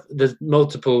you have there's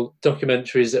multiple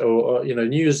documentaries or you know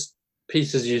news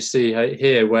pieces you see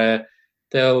here where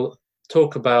they'll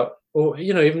talk about, or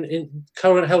you know, even in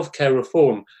current healthcare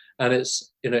reform, and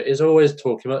it's you know it's always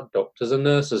talking about doctors and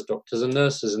nurses,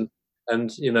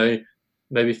 and you know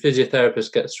maybe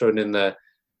physiotherapists gets thrown in there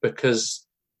because,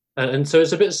 and so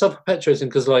it's a bit self-perpetuating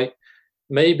because like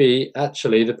maybe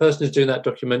actually the person who's doing that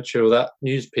documentary or that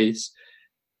news piece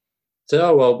so,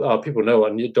 oh well, people know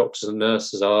what doctors and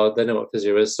nurses are. They know what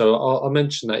physio is. So I'll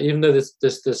mention that. Even though this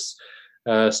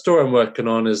story I'm working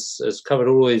on has covered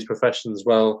all these professions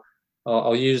well,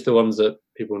 I'll use the ones that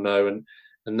people know,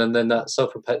 and then that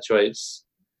self perpetuates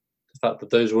the fact that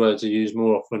those words are used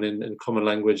more often in common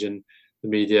language in the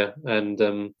media, and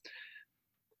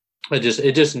it just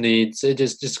going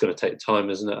to take time,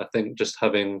 isn't it? I think just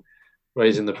having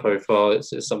raising the profile,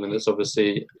 it's something that's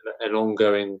obviously an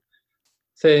ongoing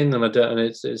thing, and I don't, and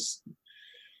it's.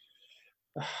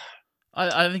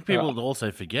 I think people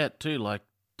also forget too, like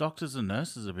doctors and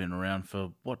nurses have been around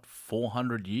for what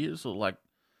 400 years, or like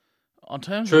on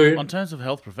terms of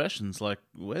health professions, like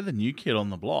we're the new kid on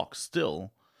the block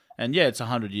still. And yeah, it's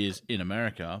 100 years in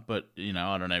America, but you know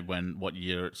I don't know what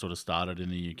year it sort of started in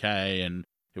the UK, and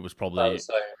it was probably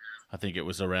I think it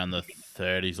was around the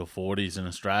 30s or 40s in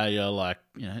Australia. Like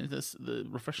you know, the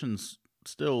profession's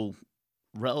still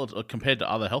relative compared to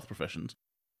other health professions.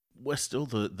 We're still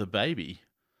the baby.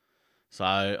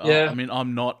 So, yeah. I mean,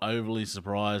 I'm not overly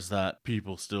surprised that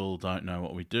people still don't know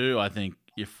what we do. I think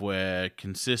if we're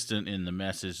consistent in the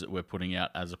message that we're putting out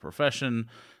as a profession,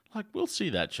 like, we'll see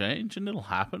that change and it'll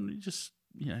happen.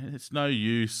 You know, it's no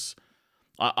use.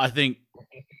 I think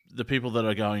the people that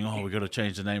are going, oh, we've got to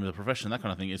change the name of the profession, that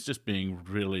kind of thing, it's just being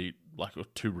really, like,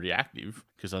 too reactive.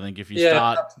 Because I think if you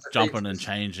start jumping and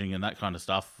changing and that kind of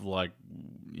stuff, like,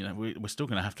 you know, we're still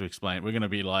going to have to explain. We're going to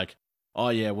be like, oh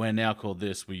yeah, we're now called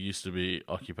this. We used to be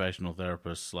occupational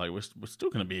therapists. Like we're still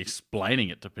going to be explaining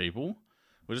it to people.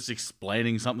 We're just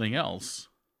explaining something else.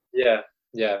 Yeah,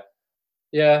 yeah,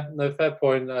 yeah. No, fair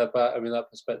point. But I mean, that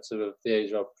perspective of the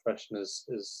age of our profession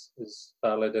is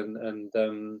valid,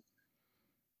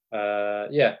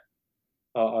 yeah,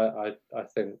 I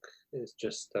think it's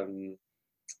just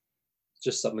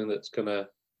something that's gonna.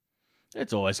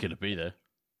 It's always going to be there.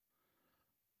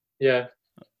 Yeah.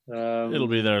 It'll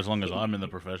be there as long as I'm in the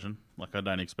profession. Like, I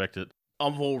don't expect it.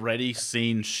 I've already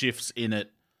seen shifts in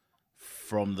it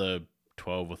from the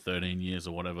 12 or 13 years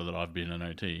or whatever that I've been an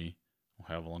OT, or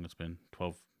however long it's been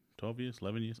 12 years,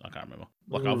 11 years. I can't remember.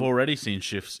 Like, I've already seen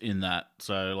shifts in that.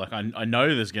 So, like, I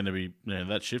know there's going to be, you know,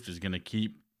 that shift is going to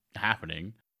keep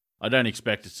happening. I don't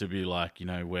expect it to be like, you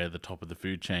know, we're the top of the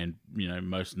food chain, you know,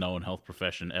 most known health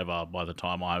profession ever by the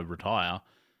time I retire.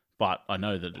 But I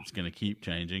know that it's going to keep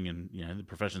changing, and you know the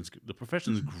profession's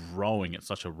growing at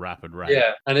such a rapid rate.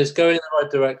 Yeah, and it's going in the right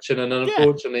direction. And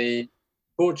unfortunately,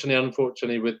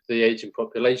 with the aging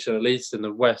population, at least in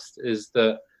the West, is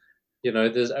that you know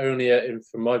there's only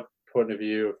from my point of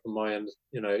view, or from my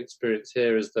you know experience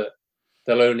here, is that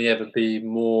there'll only ever be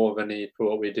more of a need for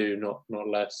what we do, not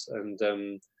less.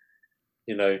 And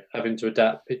you know, having to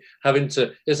adapt, it's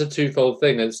a twofold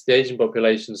thing. It's the aging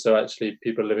population, so actually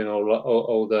people living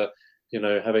older, you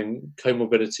know, having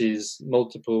comorbidities,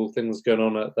 multiple things going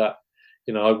on at that.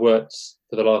 You know, I worked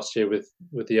for the last year with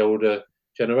the older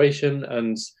generation,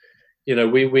 and you know,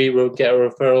 we will get a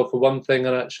referral for one thing,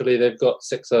 and actually they've got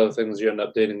 6 other things you end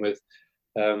up dealing with.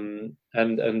 So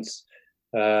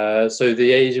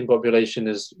the aging population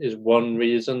is one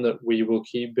reason that we will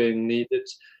keep being needed.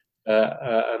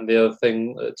 And the other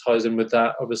thing that ties in with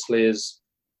that, obviously, is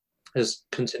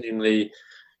continually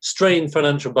strained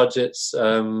financial budgets.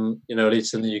 You know, at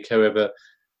least in the UK, we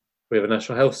have a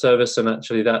National Health Service, and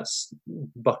actually that's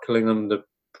buckling under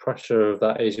pressure of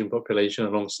that Asian population,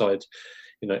 alongside,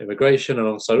 you know, immigration,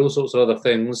 alongside all sorts of other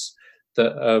things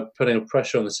that are putting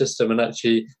pressure on the system. And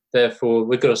actually, therefore,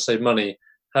 we've got to save money.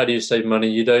 How do you save money?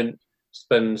 You don't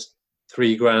spend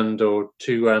 $3,000 or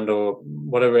 $2,000 or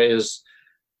whatever it is,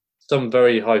 some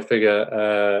very high figure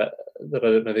that I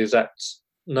don't know the exact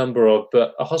number of,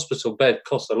 but a hospital bed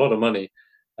costs a lot of money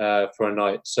for a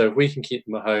night. So if we can keep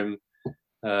them at home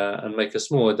and make a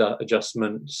small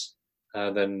adjustment,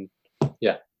 then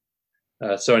yeah.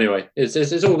 So anyway, it's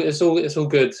all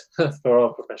good for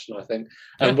our profession, I think.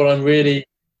 And what I'm really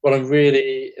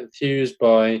enthused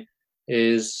by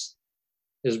is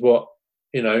what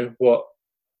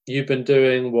you've been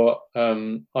doing, what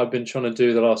I've been trying to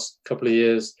do the last couple of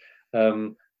years.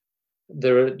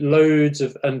 There are loads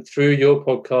of, and through your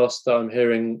podcast, that I'm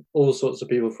hearing all sorts of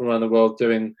people from around the world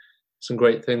doing some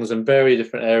great things in very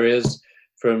different areas,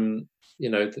 from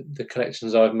the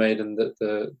connections I've made and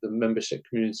the membership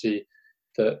community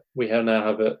that we now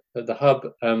have at the hub.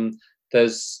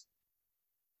 There's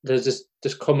this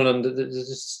common there's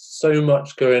just so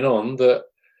much going on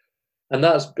and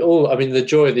that's all. I mean, the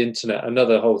joy of the internet,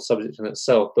 another whole subject in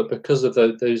itself, but because of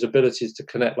those abilities to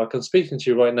connect, like I'm speaking to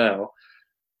you right now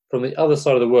from the other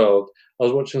side of the world. I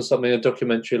was watching a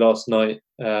documentary last night.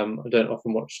 I don't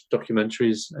often watch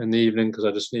documentaries in the evening because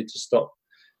I just need to stop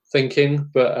thinking.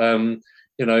 But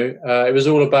it was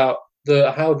all about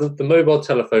how the mobile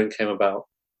telephone came about,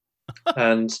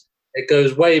 and it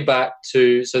goes way back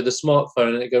to the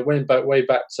smartphone, and it goes way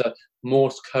back to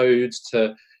Morse codes,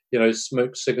 to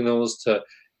smoke signals, to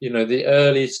the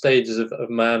early stages of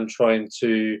man trying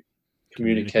to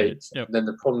communicate. Yep. And then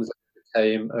the problems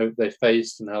they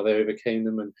faced and how they overcame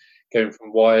them, and going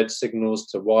from wired signals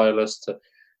to wireless to.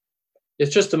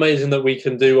 It's just amazing that we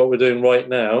can do what we're doing right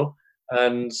now,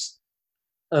 and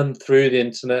through the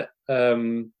internet,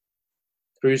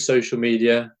 through social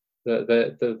media,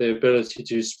 the ability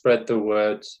to spread the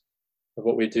word of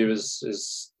what we do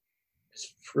is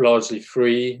largely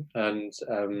free, and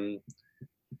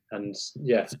it's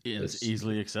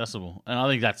easily accessible. And I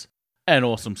think that's an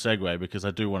awesome segue, because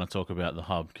I do want to talk about the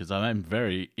hub, because I am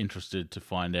very interested to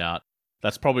find out.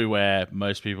 That's probably where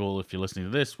most people, if you're listening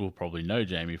to this, will probably know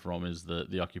Jamie from, is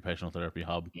the Occupational Therapy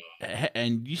Hub.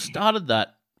 And you started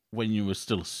that when you were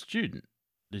still a student,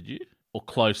 did you? Or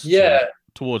close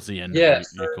towards the end of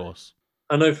your course?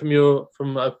 I know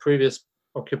from a previous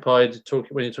Occupied talk,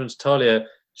 when you talked to Talia,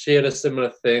 she had a similar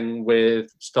thing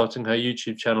with starting her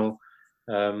YouTube channel,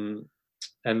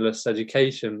 Endless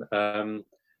Education.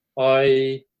 I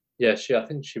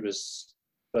think she was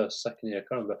first, second year, I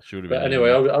can't remember. She would have been. But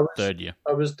anyway, I was third year.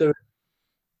 I was doing.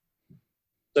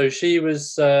 So she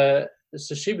was.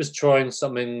 So she was trying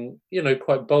something,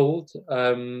 quite bold,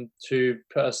 to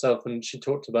put herself, and she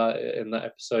talked about it in that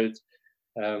episode,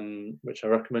 which I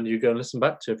recommend you go and listen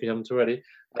back to if you haven't already.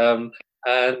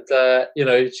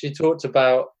 She talked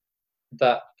about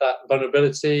that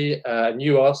vulnerability, and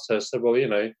you asked her, so, well,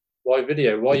 why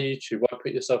video? Why YouTube? Why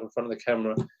put yourself in front of the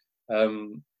camera?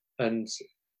 That's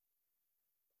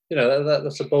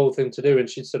a bold thing to do. And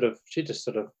she just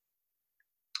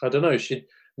I don't know.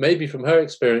 Maybe from her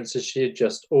experiences, she'd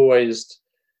said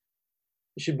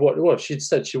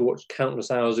she watched countless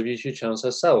hours of YouTube channels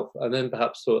herself, and then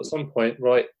perhaps thought at some point,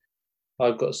 right,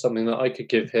 I've got something that I could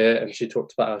give here. And she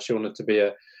talked about how she wanted to be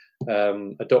a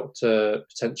doctor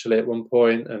potentially at one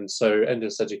point, and so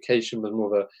endless education was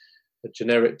more of a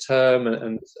generic term,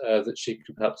 and that she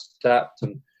could perhaps adapt.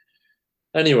 And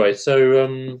anyway,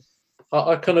 so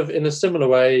I kind of, in a similar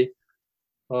way,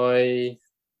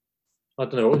 I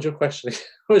don't know. What was your question?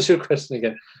 What was your question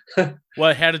again?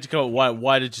 Well, how did you go?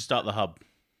 Why did you start the hub?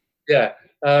 Yeah.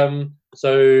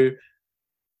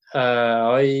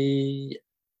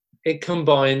 It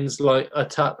combines, like I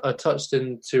touched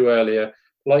into earlier,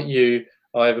 like you,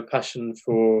 I have a passion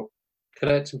for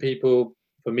connecting people,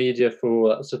 for media,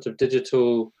 for that sort of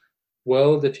digital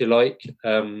world, if you like,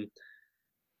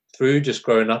 through just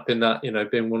growing up in that,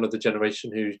 being one of the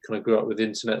generation who kind of grew up with the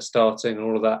internet starting and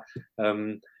all of that,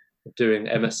 doing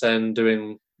MSN,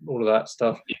 doing all of that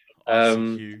stuff.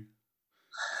 ICQ.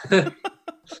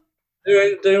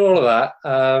 doing all of that,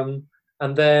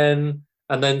 and then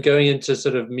going into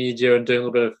sort of media and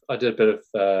doing I did a bit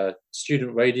of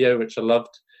student radio, which I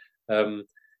loved.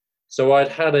 So I'd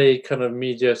had a kind of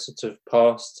media sort of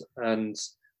past, and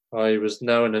I was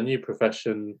now in a new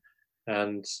profession,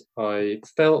 and I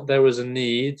felt there was a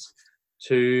need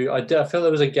I felt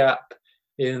there was a gap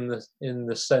in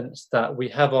the sense that we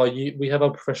have our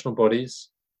professional bodies,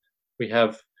 we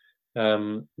have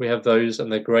those,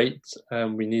 and they're great,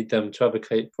 and we need them to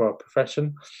advocate for our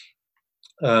profession,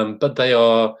 but they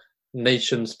are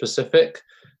nation specific.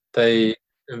 They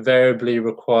invariably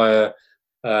require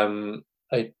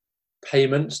a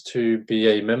payment to be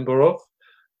a member of,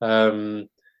 and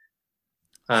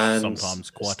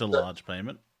sometimes quite a large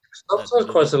payment. Sometimes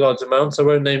quite a large amount. So I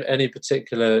won't name any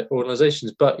particular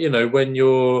organisations, but when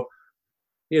you're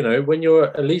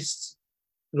at least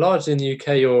largely in the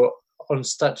UK, you're on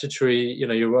statutory.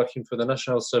 You're working for the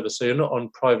National Health Service, so you're not on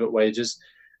private wages.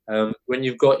 When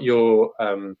you've got your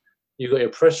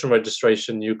professional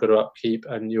registration, you've got to upkeep,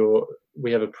 and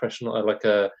we have a professional, like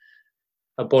a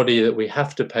body that we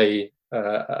have to pay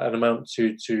an amount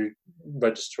to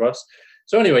register us.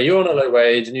 So anyway, you're on a low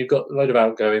wage and you've got a load of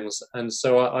outgoings, and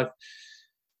so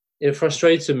it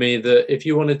frustrated me that if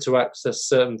you wanted to access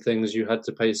certain things, you had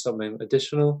to pay something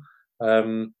additional,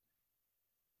 and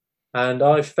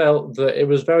I felt that it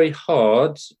was very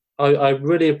hard. I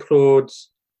really applaud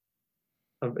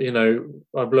you know,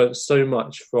 I've learned so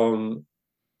much from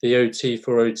the OT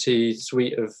for OT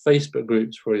suite of Facebook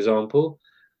groups, for example.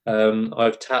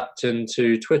 I've tapped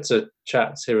into Twitter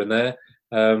chats here and there.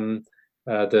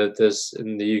 There's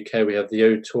in the UK we have the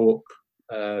O Talk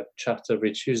chat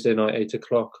every Tuesday night, 8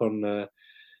 o'clock on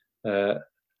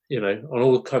you know, on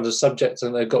all kinds of subjects,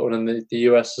 and they've got one in the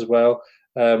US as well.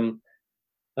 And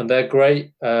they're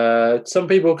great. Some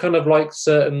people kind of like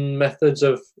certain methods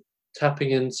of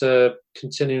tapping into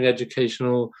continuing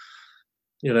educational,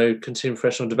 you know, continuing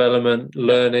professional development,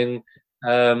 learning.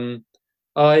 In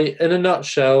a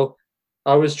nutshell,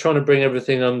 I was trying to bring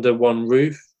everything under one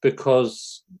roof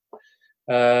because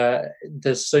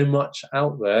there's so much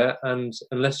out there, and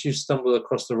unless you stumble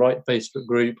across the right Facebook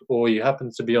group, or you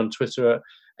happen to be on Twitter at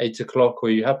 8 o'clock, or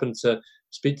you happen to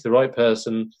speak to the right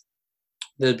person,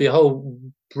 there'd be a whole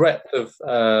breadth of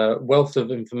wealth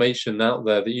of information out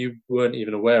there that you weren't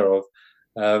even aware of.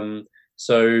 Yeah,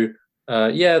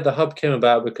 the hub came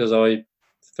about because I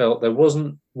felt there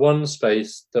wasn't one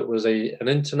space that was an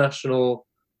international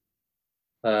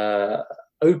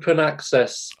open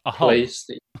access place.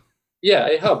 Yeah,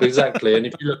 a hub, exactly. And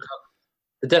if you look up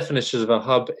the definitions of a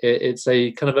hub, it's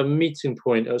a kind of a meeting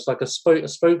point. It's like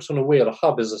spokes on a wheel. A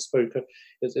hub is a spoke.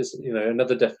 It's you know,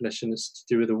 another definition is to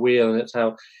do with a wheel, and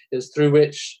it's through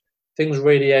which things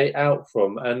radiate out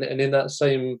from. And in that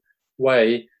same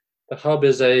way, the hub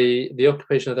is the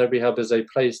occupational therapy hub is a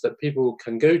place that people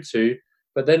can go to,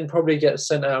 but then probably get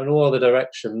sent out in all other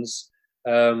directions,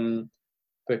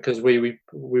 because we've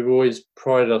always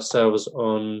prided ourselves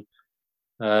on.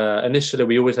 Initially,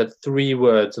 we always had 3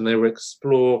 words, and they were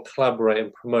explore, collaborate,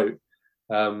 and promote.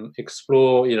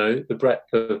 Explore, you know, the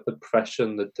breadth of the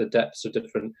profession, the depths of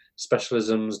different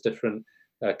specialisms, different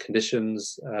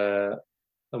conditions,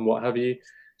 and what have you.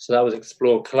 So that was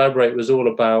explore. Collaborate was all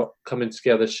about coming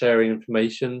together, sharing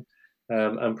information,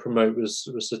 and promote was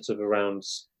sort of around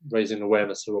raising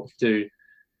awareness of what we do.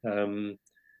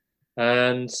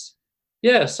 And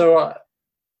yeah, so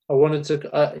I wanted to,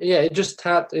 it just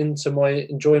tapped into my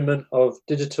enjoyment of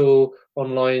digital,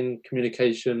 online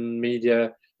communication,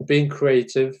 media, being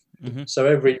creative. Mm-hmm. So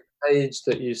every page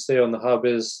that you see on the hub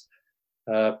is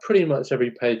pretty much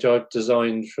every page I've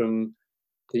designed from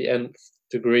the nth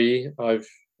degree. I've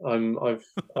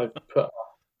put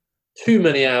too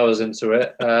many hours into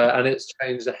it, and it's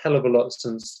changed a hell of a lot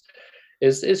since.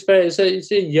 It's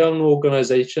a young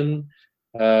organisation.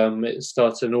 It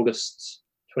started in August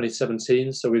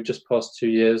 2017, so we've just passed 2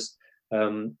 years,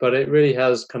 but it really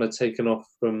has kind of taken off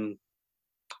from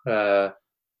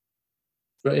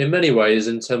in many ways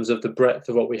in terms of the breadth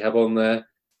of what we have on there,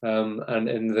 and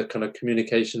in the kind of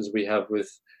communications we have with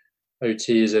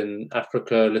OTs in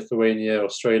Africa, Lithuania,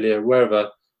 Australia, wherever,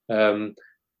 and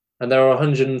there are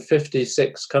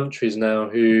 156 countries now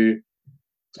who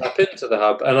tap into the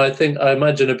hub. And I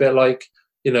imagine a bit like,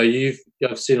 you know,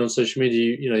 I've seen on social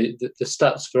media, you know, the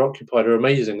stats for Occupied are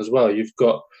amazing as well. You've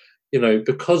got, you know,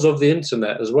 because of the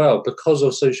internet as well, because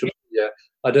of social media,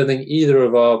 I don't think either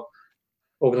of our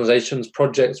organizations,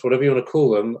 projects, whatever you want to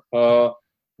call them,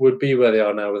 would be where they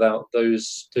are now without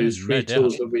those free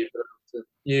tools that we've been able to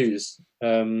use.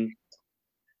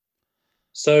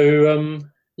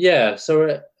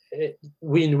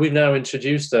 We've now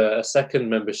introduced a second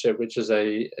membership, which is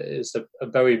a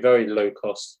very, very low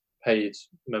cost paid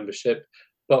membership,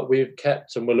 but we've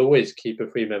kept and will always keep a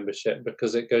free membership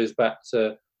because it goes back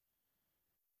to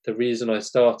the reason I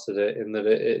started it, in that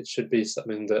it should be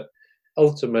something that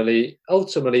ultimately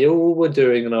all we're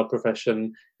doing in our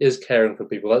profession is caring for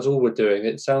people. That's all we're doing.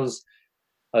 It sounds,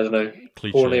 I don't know,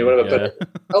 corny or whatever, yeah. But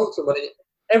ultimately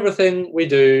everything we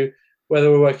do,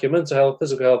 whether we're working in mental health,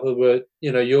 physical health, or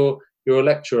you're a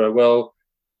lecturer, well,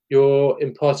 you're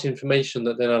imparting information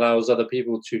that then allows other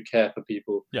people to care for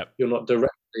people. Yep. You're not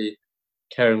directly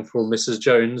caring for Mrs.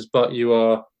 Jones, but you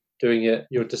are doing it,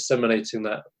 you're disseminating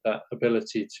that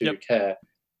ability to care.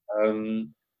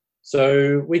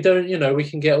 So we don't, you know, we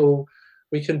can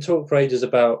talk for ages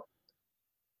about,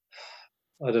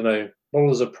 I don't know,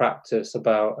 models of practice,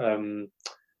 about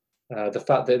the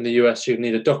fact that in the US you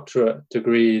need a doctorate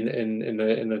degree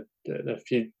in a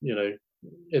few, you know,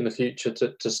 in the future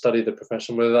to study the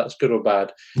profession, whether that's good or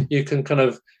bad. You can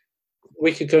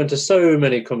we could go into so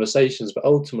many conversations, but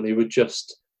ultimately we're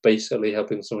just basically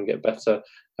helping someone get better.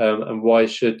 And why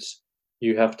should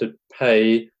you have to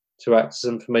pay to access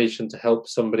information to help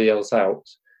somebody else out?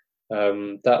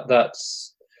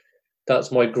 That's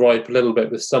my gripe a little bit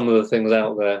with some of the things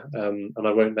out there, and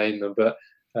I won't name them, but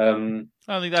I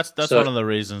think that's one of the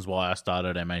reasons why I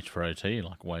started MH4OT,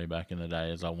 like way back in the day,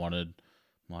 is I've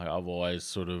always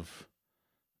sort of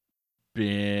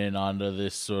been under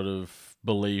this sort of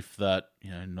belief that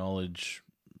knowledge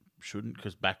shouldn't,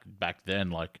 because back then,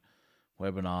 like,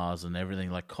 webinars and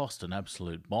everything like cost an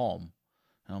absolute bomb.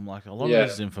 And I'm like, a lot of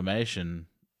this information,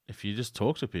 if you just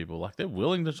talk to people, like, they're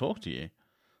willing to talk to you.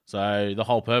 So the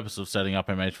whole purpose of setting up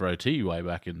MH4OT way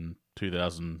back in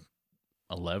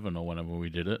 2011 or whenever we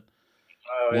did it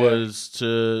was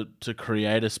to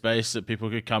create a space that people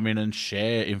could come in and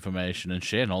share information and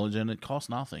share knowledge, and it cost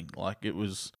nothing. Like, it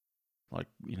was like,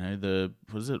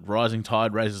 rising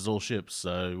tide raises all ships.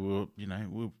 So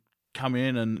we'll come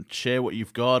in and share what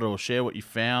you've got or share what you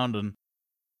found and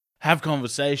have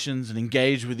conversations and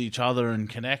engage with each other and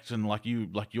connect, and like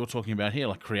you're talking about here,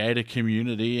 like, create a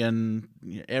community, and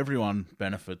everyone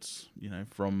benefits,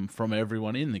 from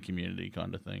everyone in the community,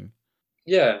 kind of thing.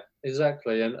 Yeah,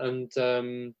 exactly. And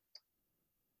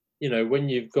when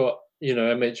you've got,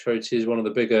 MH4OT is one of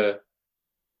the bigger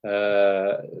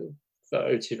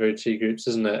OT4OT groups,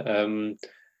 isn't it?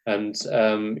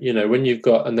 When you've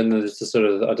got, and then there's the sort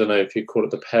of, I don't know if you call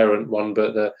it the parent one,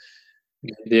 but the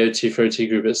OT4OT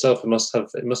group itself,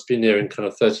 it must be nearing kind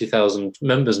of 30,000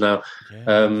 members now.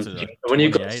 Like when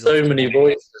you've got so many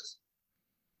voices,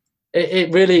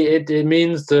 it really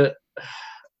means that,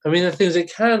 I mean, the thing is,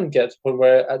 it can get to the point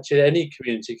where actually any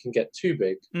community can get too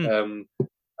big. And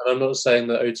I'm not saying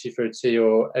that OT4OT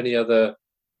or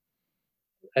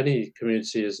any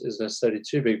community is necessarily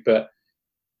too big, but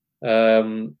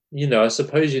I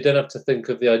suppose you then have to think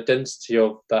of the identity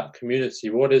of that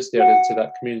community. What is the identity of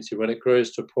that community when it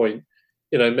grows to a point?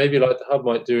 Maybe like the Hub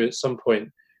might do at some point.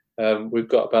 We've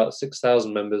got about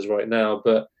 6,000 members right now,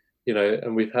 but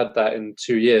and we've had that in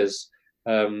 2 years.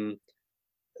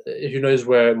 Who knows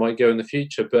where it might go in the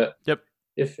future? But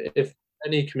if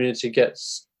any community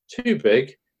gets too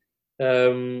big,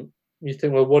 you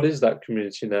think, well, what is that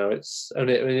community now? It's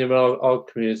only, our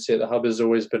community at the Hub has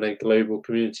always been a global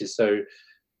community, so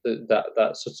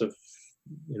that sort of,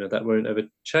 that won't ever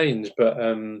change. But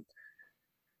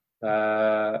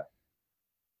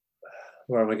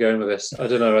where am I going with this? I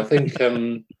don't know. I think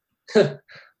I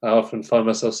often find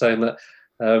myself saying that.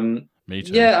 Me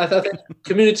too. Yeah, I think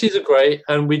communities are great,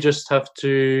 and we just have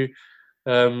to.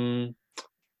 And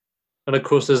of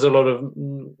course, there's a lot of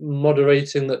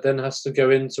moderating that then has to go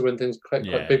into when things quite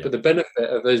big. Yeah. But the benefit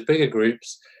of those bigger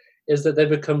groups is that they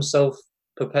become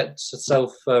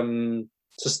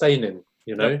self-sustaining,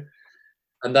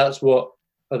 and that's what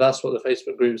the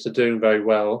Facebook groups are doing very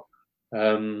well.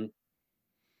 And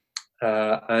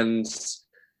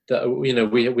that, we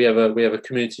have a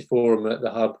community forum at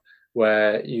the Hub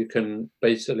where you can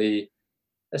essentially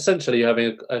you're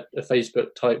having a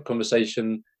Facebook type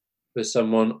conversation with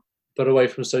someone, but away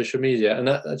from social media. And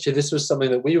actually, this was something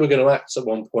that we were going to act at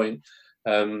one point.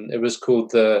 It was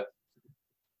called the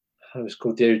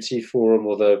OT forum,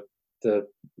 or the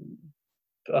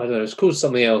I don't know, it's called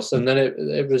something else. And then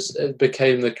it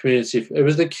became the community. It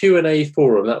was the Q&A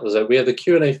forum. That was it. We had the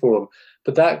Q&A forum,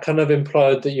 but that kind of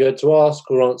implied that you had to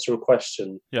ask or answer a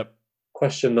question. Yep.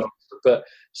 Question answer. But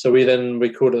so we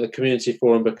called it the community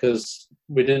forum because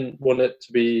we didn't want it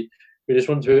to be. We just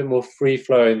want to be a bit more free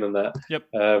flowing than that. Yep.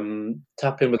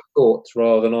 Tap in with thoughts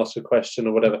rather than ask a question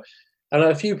or whatever. And at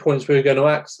a few points we were going to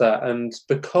axe that, and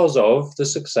because of the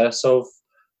success of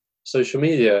social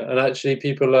media, and actually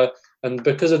and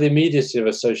because of the immediacy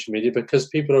of social media, because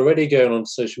people are already going on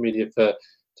social media to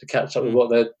catch up with what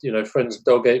their friend's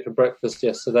dog ate for breakfast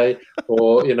yesterday,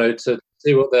 or to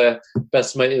see what their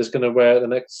best mate is going to wear at the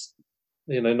next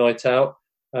night out.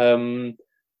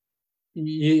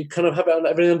 You kind of have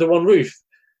everything under one roof.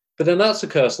 But then that's a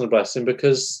curse and a blessing,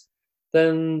 because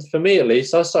then, for me at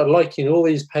least, I started liking all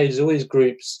these pages, all these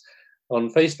groups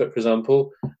on Facebook, for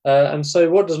example. And so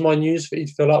what does my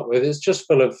newsfeed fill up with? It's just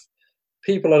full of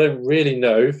people I don't really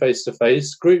know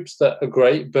face-to-face, groups that are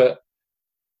great, but,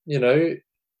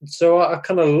 so I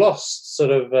kind of lost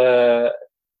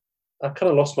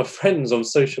my friends on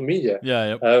social media.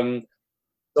 Yeah. Yep.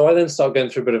 So I then started going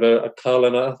through a bit of a cull,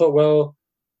 and I thought, well,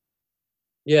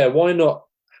 yeah, why not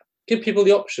give people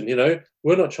the option?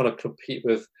 We're not trying to compete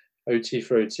with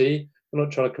OT4OT. We're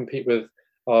not trying to compete with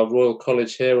our Royal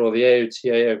College here or the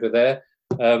AOTA over there.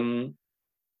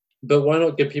 But why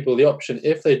not give people the option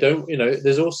if they don't?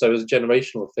 There's also a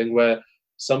generational thing where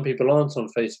some people aren't on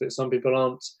Facebook, some people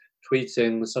aren't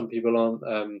tweeting, some people aren't,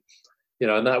 and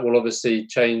that will obviously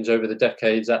change over the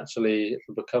decades. Actually, it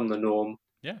will become the norm.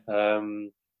 Yeah.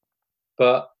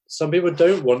 But some people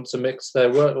don't want to mix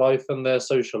their work life and their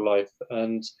social life,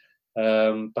 and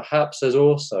perhaps there's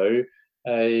also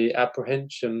a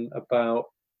apprehension about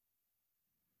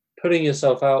putting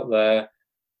yourself out there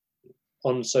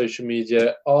on social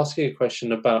media, asking a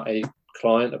question about a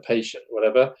client, a patient,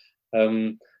 whatever.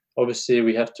 Obviously,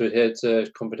 we have to adhere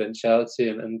to confidentiality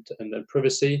and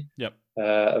privacy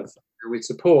of who we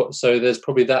support. So there's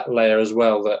probably that layer as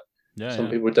well that some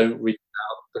people don't reach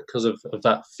out because of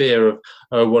that fear of,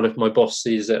 oh, what if my boss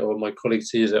sees it or my colleague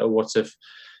sees it, or what if,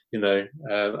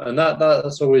 and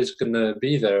that's always going to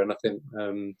be there. And I think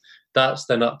that's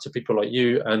then up to people like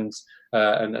you and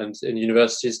in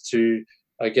universities to,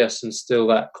 I guess, instill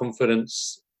that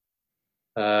confidence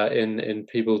in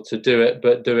people to do it,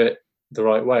 but do it the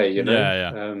right way,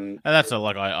 and that's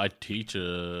I teach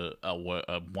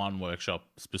one workshop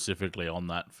specifically on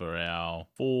that for our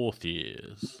 4th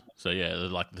years. So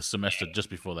like the semester just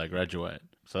before they graduate.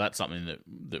 So that's something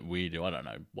that we do. I don't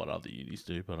know what other unis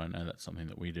do, but I know that's something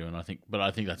that we do. And I think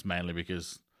that's mainly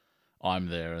because I'm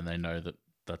there and they know that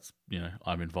that's,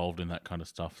 I'm involved in that kind of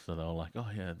stuff. So they're like, oh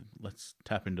yeah, let's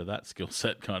tap into that skill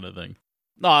set kind of thing.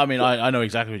 No, I mean, I know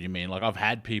exactly what you mean. Like, I've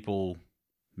had people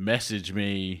message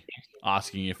me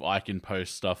asking if I can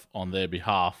post stuff on their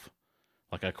behalf,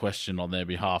 like a question on their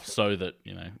behalf, so that,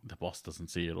 the boss doesn't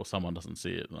see it or someone doesn't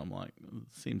see it. And I'm like, it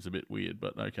seems a bit weird,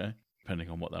 but okay, depending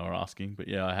on what they were asking. But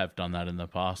yeah, I have done that in the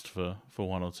past for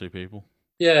 1 or 2 people.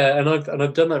 Yeah, and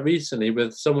I've done that recently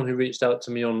with someone who reached out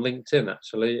to me on LinkedIn,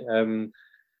 actually,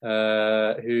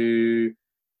 who,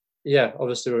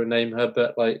 obviously we won't name her,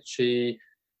 but like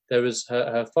there was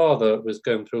her father was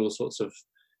going through all sorts of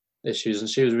issues, and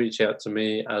she was reaching out to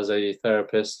me as a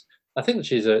therapist. I think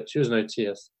she was an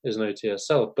OT, is an OT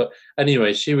herself. But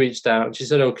anyway, she reached out and she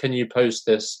said, "Oh, can you post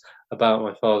this about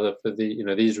my father for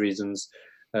these reasons?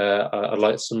 I'd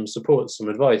like some support, some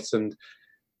advice." And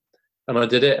I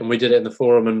did it, and we did it in the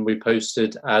forum, and we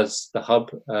posted as the hub.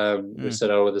 We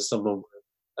said, "Oh, there's someone."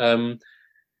 And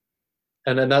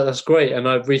then that's great. And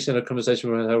I've recently had a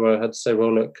conversation with her where I had to say,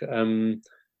 "Well, look,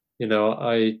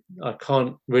 I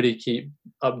can't really keep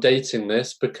updating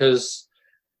this because,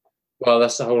 well,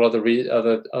 that's the whole other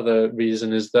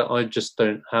reason is that I just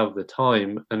don't have the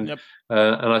time." And and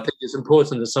I think it's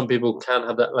important that some people can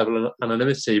have that level of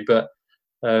anonymity, but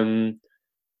I've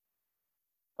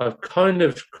kind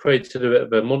of created a bit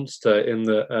of a monster in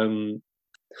that a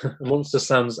monster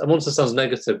sounds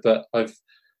negative, but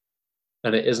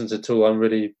and it isn't at all. I'm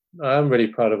really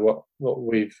proud of what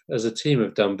we've as a team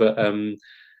have done, but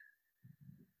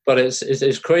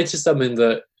it's created something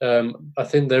that I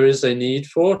think there is a need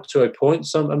for, to a point.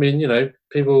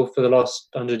 People for the last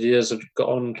 100 years have got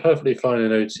on perfectly fine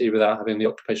in OT without having the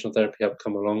occupational therapy hub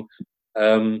come along.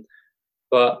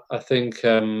 But I think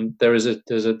there is a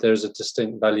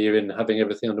distinct value in having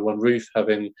everything under one roof,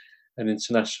 having an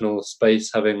international space,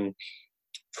 having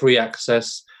free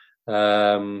access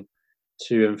to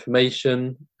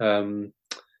information.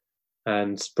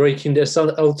 And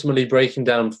ultimately breaking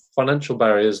down financial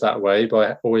barriers that way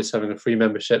by always having a free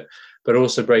membership, but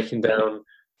also breaking down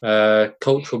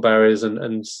cultural barriers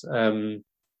and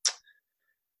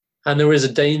there is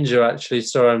a danger, actually.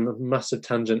 Sorry, I'm a massive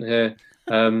tangent here.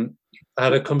 I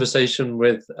had a conversation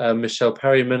with Michelle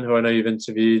Perryman, who I know you've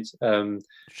interviewed.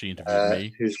 She interviewed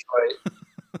me. Who's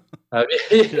great.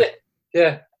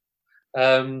 Yeah.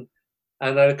 And I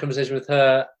had a conversation with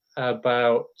her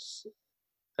about,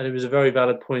 and it was a very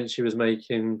valid point she was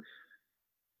making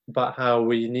about how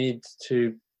we need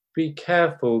to be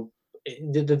careful.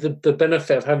 The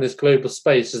benefit of having this global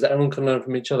space is that everyone can learn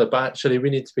from each other, but actually we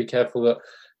need to be careful that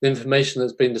the information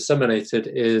that's being disseminated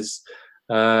is,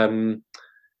 it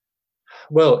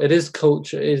is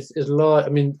culture, is large. I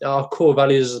mean, our core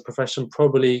values as a profession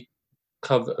probably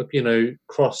cover,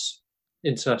 cross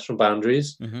international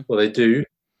boundaries. Mm-hmm. Well, they do,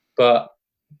 but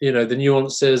the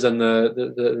nuances and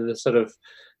the sort of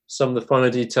some of the finer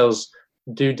details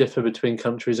do differ between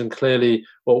countries, and clearly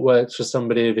what works for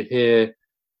somebody over here,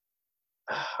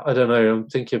 I don't know, I'm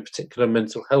thinking of particular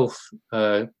mental health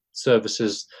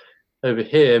services over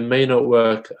here may not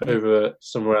work over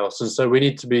somewhere else. And so we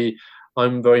need to be,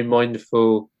 I'm very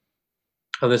mindful,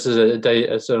 and this is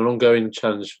it's an ongoing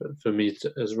challenge for me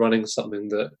as running something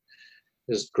that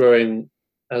is growing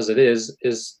as it is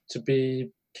to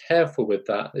be careful with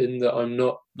that, in that I'm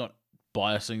not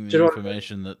biasing the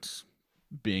information that's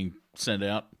being sent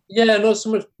out. Yeah, not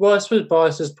so much. Well, I suppose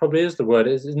bias probably is the word.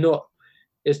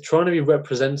 It's trying to be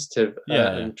representative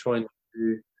and trying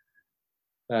to,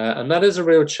 and that is a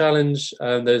real challenge.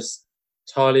 There's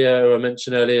Talia, who I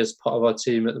mentioned earlier, as part of our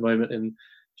team at the moment, and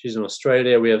she's in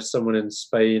Australia. We have someone in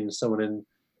Spain, someone in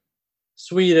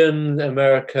Sweden,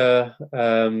 America,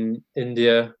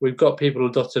 India. We've got people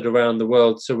dotted around the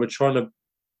world, so we're trying to,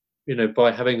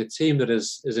 by having a team that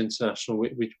is international,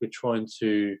 we're trying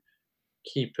to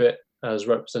keep it as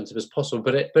representative as possible.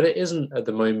 But it isn't at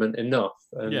the moment enough,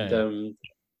 and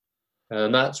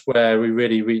and that's where we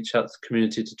really reach out to the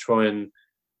community to try and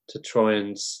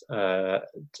to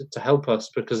help us,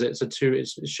 because it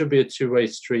should be a two-way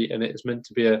street, and it's meant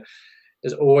to be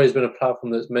it's always been a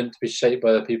platform that's meant to be shaped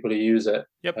by the people who use it.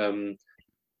 Yep.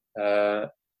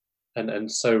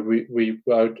 And so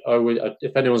I would,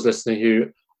 if anyone's listening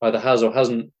who either has or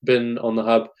hasn't been on the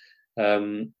hub,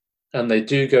 and they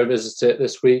do go visit it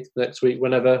this week, next week,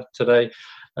 whenever, today,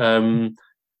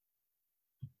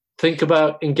 think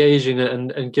about engaging it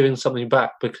and giving something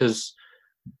back, because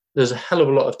there's a hell of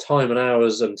a lot of time and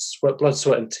hours and blood,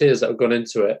 sweat and tears that have gone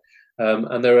into it.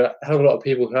 And there are a hell of a lot of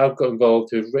people who have got involved,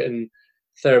 who've written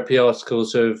therapy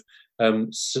articles, who have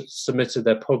submitted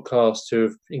their podcasts, who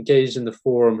have engaged in the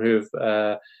forum, who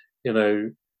have,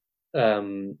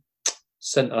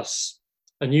 sent us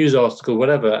a news article,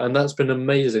 whatever. And that's been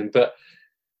amazing. But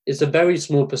it's a very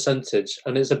small percentage,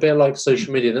 and it's a bit like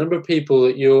social media. The number of people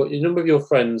that your number of your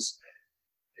friends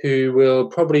who will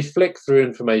probably flick through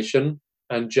information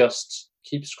and just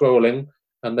keep scrolling,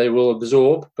 and they will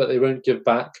absorb, but they won't give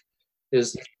back,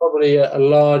 is probably a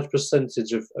large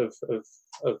percentage of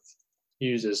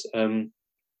users. And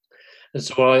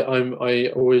so I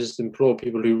always implore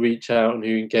people who reach out and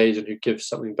who engage and who give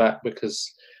something back,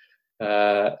 because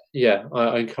I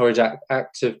encourage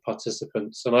active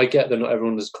participants. And I get that not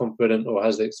everyone is confident or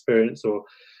has the experience or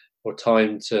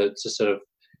time to sort of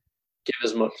give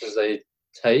as much as they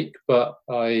take, but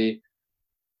a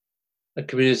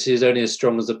community is only as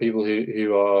strong as the people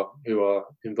who are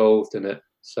involved in it.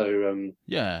 So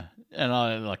yeah, and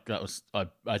I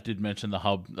did mention the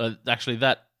hub. Actually,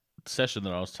 that session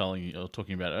that I was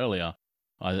talking about earlier,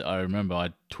 I remember I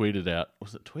tweeted out.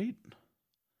 Was it tweet?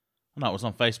 No, it was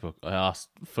on Facebook. I asked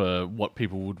for what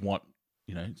people would want,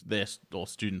 their or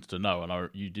students to know, and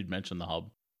you did mention the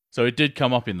hub, so it did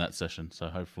come up in that session. So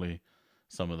hopefully,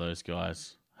 some of those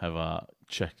guys have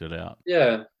checked it out.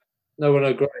 Yeah. No, well,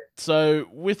 no, great. So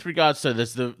with regards to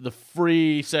there's the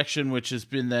free section, which has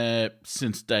been there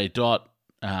since day dot,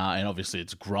 and obviously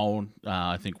it's grown.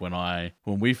 I think when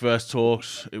we first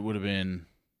talked, it would have been,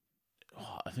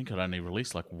 I think I'd only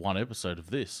released like one episode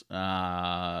of this,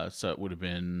 so it would have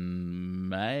been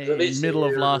middle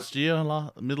of last year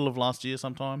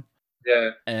sometime.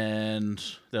 Yeah. And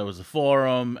there was a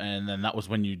forum, and then that was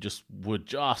when you were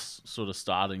just sort of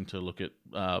starting to look at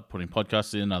putting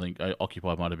podcasts in. I think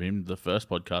Occupy might have been the first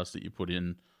podcast that you put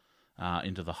in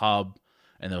into the hub,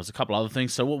 and there was a couple other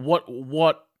things. So what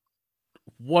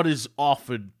is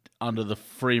offered under the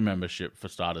free membership for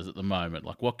starters at the moment?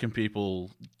 Like, what can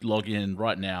people log in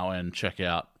right now and check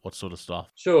out? What sort of stuff?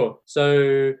 Sure.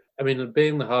 So, I mean,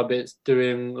 being the hub, it's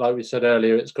doing, like we said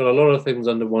earlier, it's got a lot of things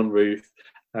under one roof.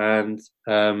 And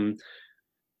the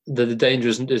danger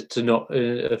is to not,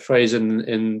 a phrase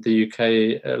in the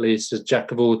UK at least, is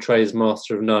jack of all trades,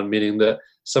 master of none, meaning that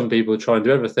some people try and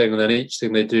do everything, and then each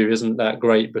thing they do isn't that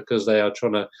great because they are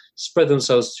trying to spread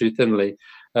themselves too thinly.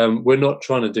 We're not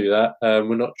trying to do that.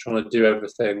 We're not trying to do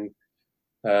everything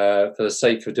for the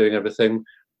sake of doing everything,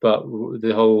 but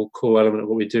the whole core element of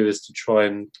what we do is to try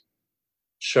and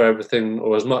show everything,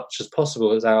 or as much as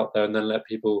possible, is out there, and then let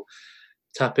people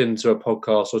tap into a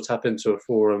podcast or tap into a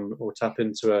forum or tap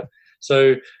into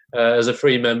so as a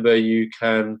free member you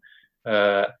can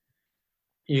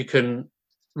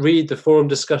read the forum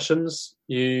discussions.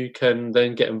 You can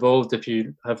then get involved. If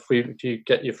you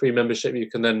get your free membership, you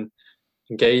can then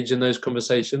engage in those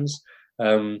conversations.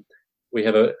 We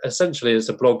have essentially it's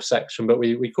a blog section, but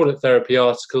we call it therapy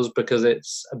articles because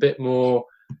it's a bit more,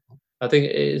 I think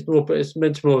it's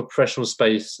meant to be more of a professional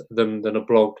space than a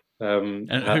blog. And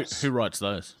who writes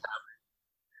those?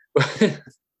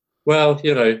 Well,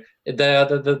 they are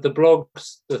the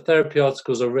blogs. The therapy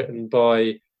articles are written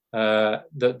by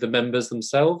the members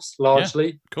themselves largely.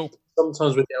 Yeah, cool.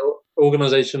 Sometimes we get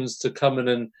organisations to come in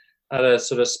and add a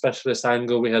sort of specialist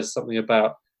angle. We had something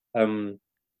about there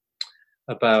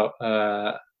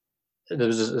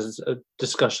was a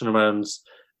discussion around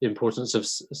the importance of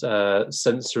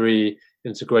sensory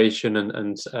integration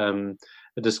and a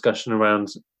discussion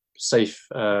around safe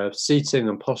seating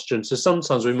and posture. So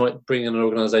sometimes we might bring in an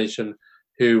organisation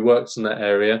who works in that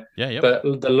area, but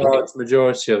the large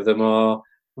majority of them are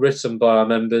written by our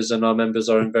members, and our members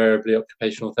are invariably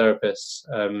occupational therapists.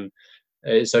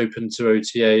 It's open to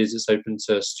OTAs, it's open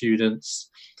to students,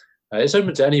 it's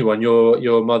open to anyone.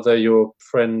 Your mother, your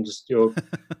friend, your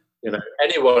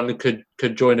anyone could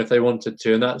join if they wanted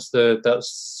to, and that's the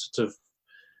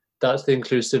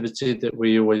inclusivity that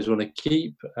we always want to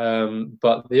keep.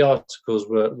 But the articles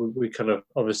we kind of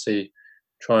obviously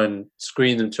try and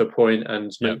screen them to a point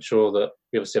and make sure that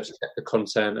we obviously have to check the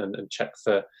content and check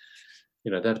for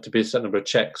there have to be a certain number of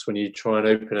checks when you try and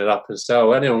open it up and say,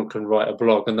 oh, anyone can write a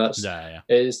blog, and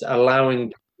it's allowing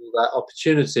people that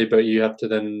opportunity, but you have to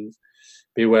then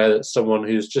be aware that someone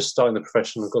who's just starting the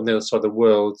profession on the other side of the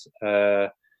world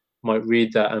might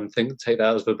read that and take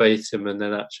that as verbatim, and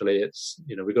then actually it's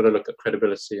we've got to look at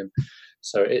credibility, and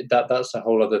so that's a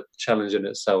whole other challenge in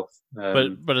itself.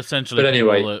 But essentially,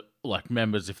 anyway, people that, like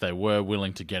members, if they were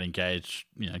willing to get engaged,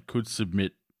 could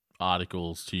submit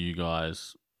articles to you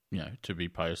guys, to be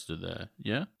posted there.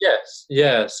 Yeah. Yes.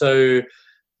 Yeah. So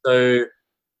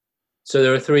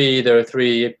there are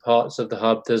three parts of the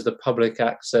hub. There's the public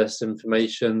access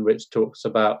information, which talks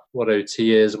about what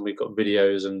OT is, and we've got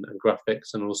videos and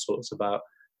graphics and all sorts about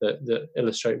that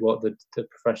illustrate what the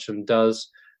profession does.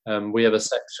 We have a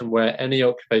section where any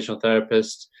occupational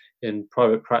therapist in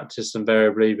private practice,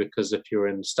 invariably, because if you're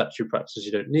in statutory practice,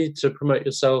 you don't need to promote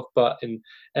yourself, but in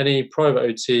any private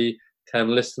OT can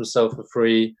list themselves for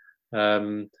free.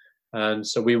 And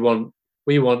so we want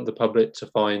the public to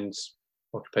find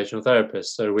occupational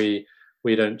therapists, so we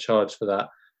don't charge for that.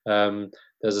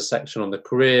 There's a section on the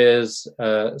careers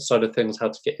side of things, how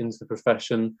to get into the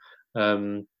profession,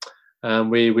 and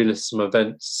we list some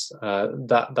events.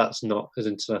 That's not as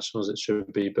international as it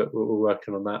should be, but we're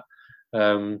working on that.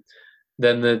 So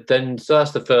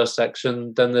that's the first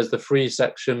section. Then there's the free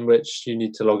section, which you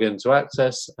need to log in to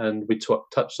access, and we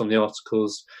touched on the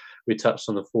articles, we touched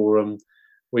on the forum.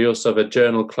 We also have a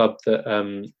journal club that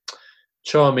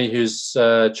Charmy,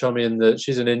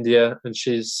 she's in India, and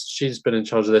she's been in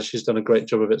charge of this. She's done a great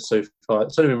job of it so far.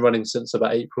 It's only been running since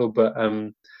about April, but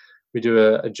we do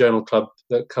a journal club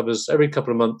that covers every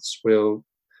couple of months.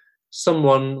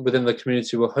 Someone within the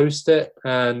community will host it,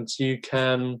 and you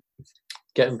can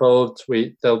get involved.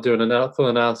 They'll do a full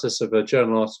analysis of a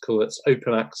journal article that's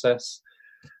open access,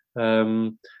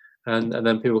 and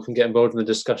then people can get involved in the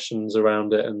discussions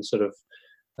around it, and sort of.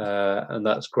 And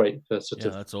that's great for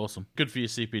that's awesome. Good for your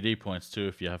CPD points too,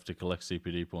 if you have to collect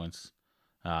CPD points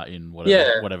in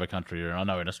whatever country you're in. I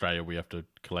know in Australia we have to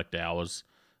collect hours,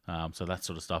 so that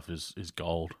sort of stuff is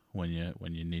gold when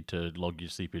you need to log your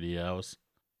CPD hours.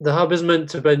 The hub is meant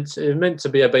to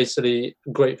be basically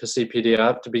great for CPD. I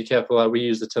have to be careful. We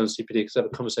use the term CPD because I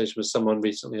had a conversation with someone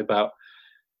recently about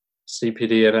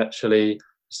CPD, and actually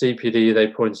CPD, they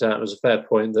pointed out, it was a fair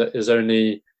point, that it's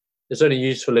only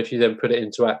useful if you then put it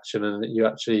into action, and you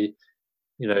actually,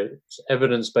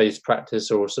 evidence-based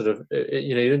practice, or sort of,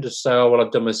 you don't just say, oh, well,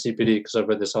 I've done my CPD because I've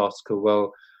read this article.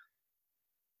 Well,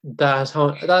 that's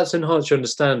enhanced your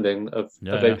understanding of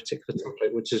a particular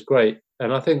topic, which is great.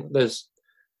 And I think there's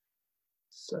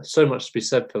so much to be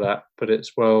said for that, but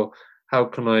it's, well, how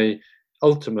can I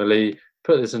ultimately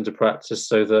put this into practice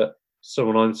so that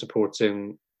someone I'm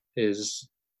supporting is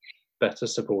better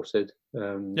supported?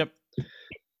 Yep.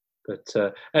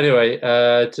 But anyway,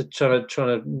 to try to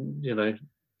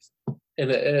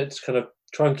it's kind of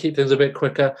try and keep things a bit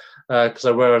quicker because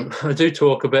I do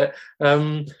talk a bit.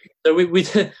 So we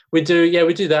do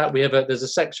that. There's a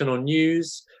section on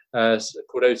news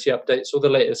called OT Updates, all the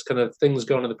latest kind of things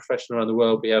going on in the profession around the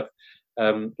world. We have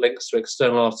links to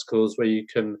external articles where you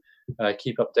can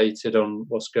keep updated on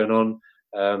what's going on.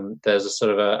 There's a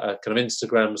sort of a kind of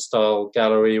Instagram style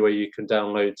gallery where you can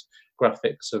download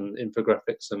graphics and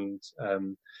infographics and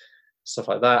stuff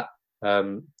like that.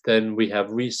 Then we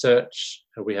have research.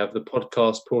 We have the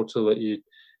podcast portal that you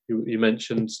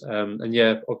mentioned,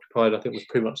 and Occupied, I think, was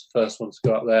pretty much the first one to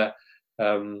go up there.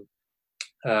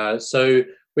 So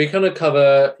we kind of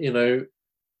cover,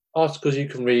 articles you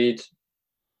can read,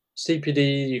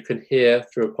 CPD you can hear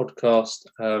through a podcast,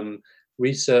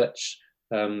 research.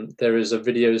 There is a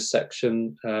videos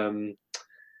section, and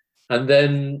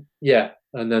then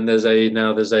there's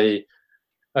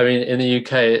I mean, in the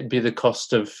UK, it'd be the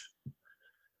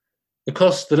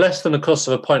less than the cost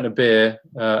of a pint of beer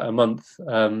a month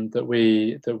that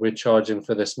we're charging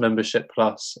for this membership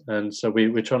plus. And so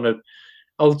we're trying to,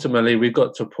 ultimately, we've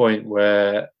got to a point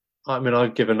where, I mean,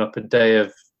 I've given up a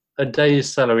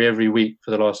day's salary every week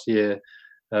for the last year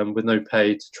with no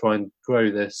pay to try and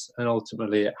grow this. And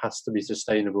ultimately, it has to be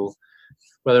sustainable.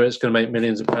 Whether it's going to make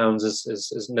millions of pounds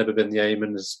has never been the aim,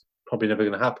 and is probably never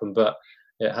going to happen, but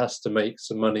it has to make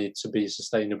some money to be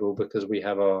sustainable, because we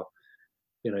have our,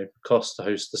 cost to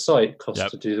host the site, cost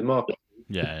to do the marketing.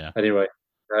 Yeah. Anyway,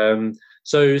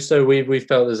 so we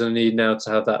felt there's a need now to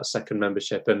have that second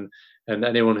membership, and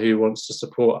anyone who wants to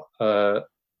support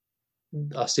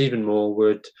us even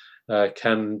more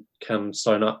can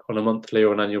sign up on a monthly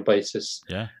or an annual basis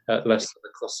at less than the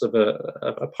cost of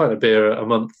a pint of beer a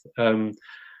month,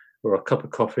 or a cup of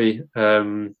coffee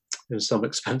in some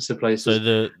expensive places. So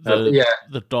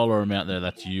the dollar amount there,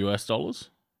 that's US dollars?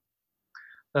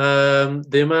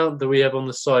 The amount that we have on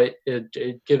the site,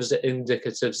 it gives it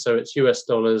indicative, so it's US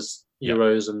dollars,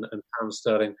 euros, and pound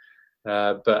sterling,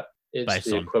 but it's based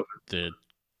the on equivalent.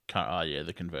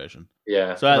 the conversion.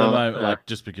 Yeah. So at the moment, like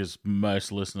just because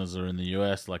most listeners are in the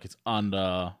US, like it's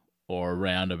under or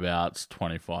around about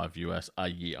 25 US a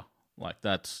year. Like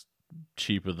that's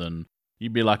cheaper than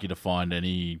you'd be lucky to find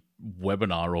any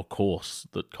webinar or course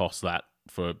that costs that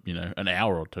for an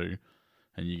hour or two,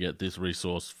 and you get this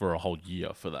resource for a whole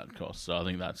year for that cost. So I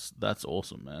think that's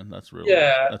awesome, man. That's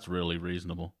really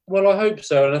reasonable. Well, I hope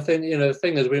so, and I think the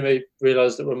thing is, we may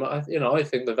realise that I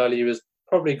think the value is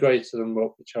probably greater than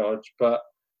what we charge, but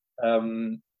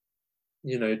do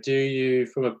you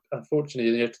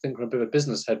unfortunately you have to think from a bit of a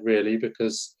business head, really,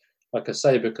 because like I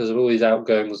say, because of all these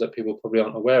outgoings that people probably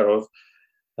aren't aware of,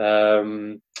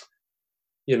 do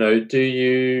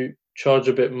you charge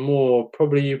a bit more?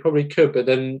 You probably could, but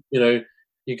then you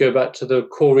go back to the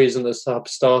core reason that Hub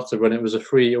started, when it was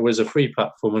always a free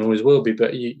platform and always will be,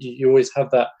 but you always have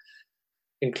that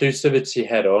inclusivity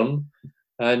head on,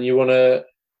 and you want to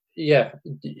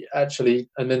actually,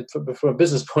 and then from a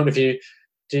business point of view,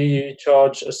 do you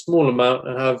charge a small amount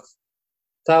and have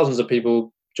thousands of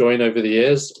people join over the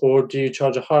years, or do you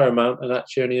charge a higher amount and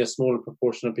actually only a smaller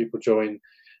proportion of people join?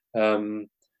 And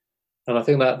I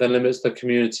think that then limits the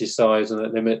community size, and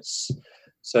it limits.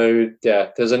 So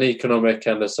there's an economic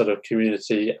and a sort of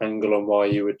community angle on why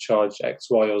you would charge X,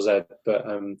 Y, or Z, but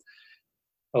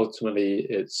ultimately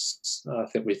I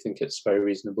think we think it's very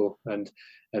reasonable. And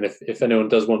if anyone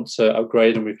does want to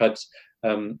upgrade, and we've had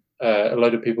a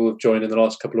load of people have joined in the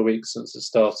last couple of weeks since it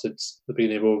started the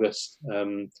beginning of August,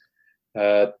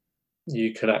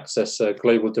 you can access a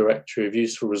global directory of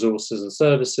useful resources and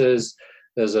services.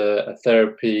 There's a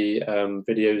therapy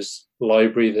videos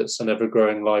library that's an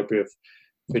ever-growing library of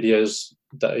videos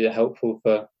that are helpful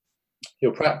for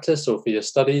your practice or for your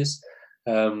studies.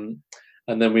 And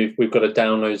then we've got a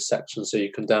download section, so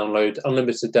you can download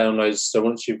unlimited downloads. So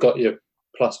once you've got your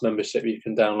Plus membership, you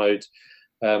can download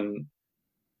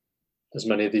as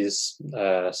many of these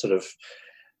sort of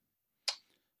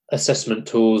assessment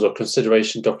tools or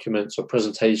consideration documents or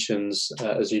presentations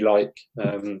as you like.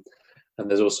 And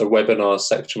there's also a webinars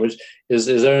section, which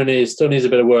still needs a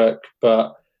bit of work,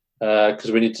 but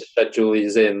because we need to schedule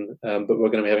these in. But we're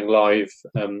going to be having live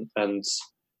and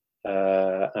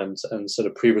sort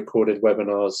of pre-recorded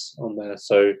webinars on there.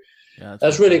 So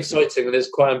that's really exciting, and it's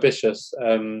quite ambitious.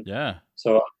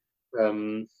 So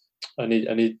I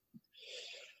need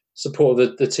support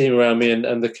of the team around me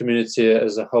and the community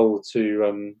as a whole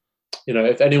to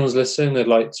if anyone's listening, they'd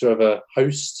like to ever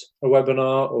host a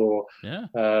webinar or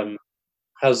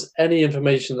has any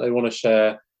information that they want to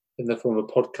share in the form of a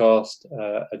podcast,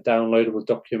 a downloadable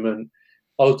document.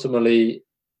 Ultimately,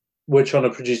 we're trying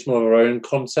to produce more of our own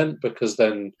content, because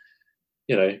then,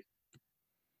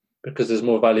 because there's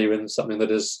more value in something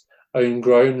that is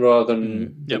homegrown rather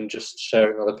than just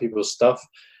sharing other people's stuff.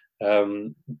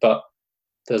 But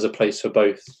there's a place for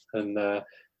both, and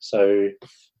so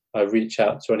I reach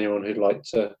out to anyone who'd like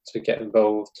to get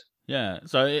involved. Yeah,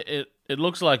 so it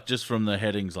looks like, just from the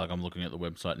headings, like I'm looking at the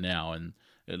website now, and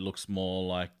it looks more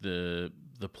like the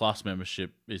Plus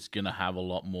membership is going to have a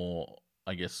lot more,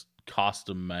 I guess,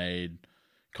 custom made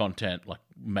content, like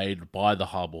made by the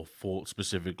Hub or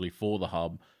specifically for the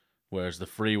Hub, whereas the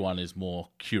free one is more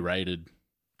curated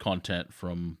content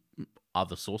from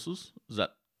other sources. Is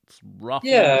that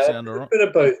roughly sound all right? A bit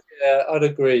of both. Yeah, I'd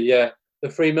agree. Yeah, the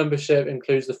free membership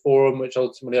includes the forum, which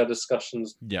ultimately are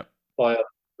discussions by other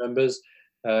members.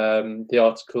 The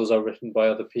articles are written by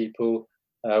other people.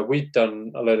 We've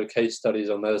done a load of case studies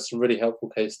on there. There's some really helpful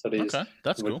case studies. Okay,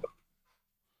 that's cool.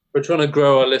 We're trying to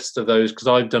grow our list of those, because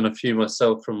I've done a few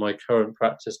myself from my current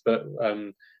practice, but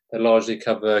they largely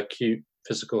cover acute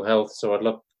physical health. So I'd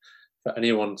love for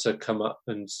anyone to come up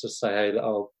and just say, hey,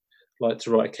 I'll like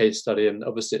to write a case study. And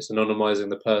obviously it's anonymizing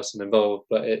the person involved,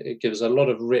 but it gives a lot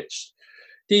of rich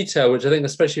detail, which I think,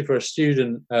 especially for a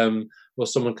student or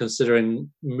someone considering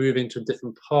moving to a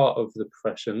different part of the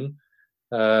profession,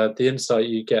 the insight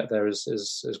you get there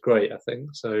is great, I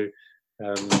think. So,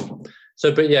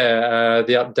 but the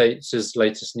updates is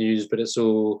latest news, but it's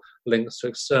all links to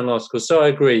external articles. So I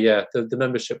agree. Yeah, the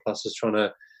membership plus is trying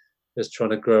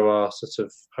to grow our sort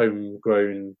of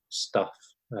homegrown stuff.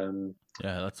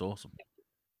 That's awesome.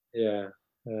 Yeah,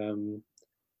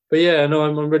 but yeah, no,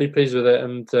 I'm really pleased with it,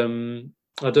 and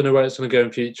I don't know where it's going to go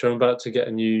in future. I'm about to get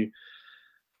a new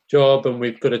job, and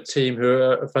we've got a team who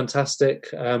are fantastic,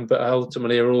 but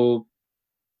ultimately are all.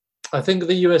 I think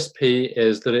the USP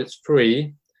is that it's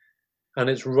free, and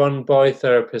it's run by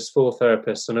therapists for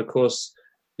therapists, and of course,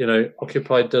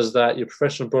 Occupied does that. Your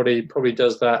professional body probably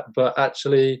does that, but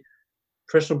actually,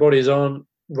 professional bodies aren't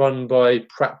run by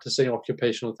practicing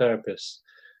occupational therapists.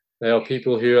 They are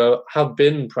people who have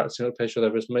been practicing occupational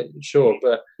therapists, sure,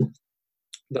 but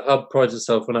the hub prides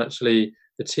itself on actually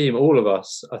the team, all of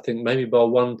us. I think maybe bar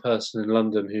one person in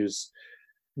London who's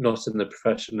not in the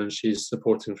profession, and she's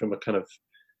supporting from a kind of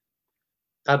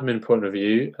admin point of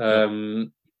view.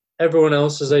 Everyone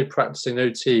else is a practicing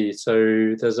OT,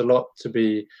 so there's a lot to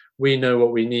be. We know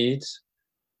what we need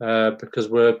because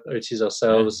we're OTs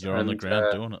ourselves. Yeah, you're on the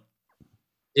ground doing it.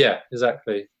 Yeah,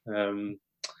 exactly.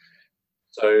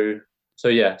 So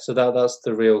that's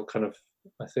the real kind of,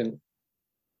 I think,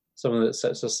 something that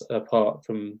sets us apart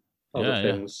from other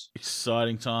things.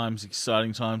 Exciting times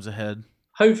ahead.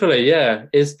 Hopefully, yeah.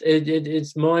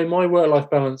 It's my work-life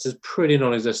balance is pretty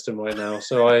non-existent right now,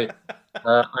 so I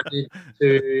need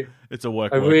to. It's a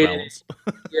work-work balance.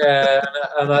 Yeah,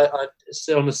 and I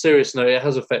on a serious note, it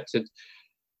has affected,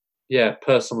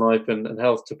 personal life and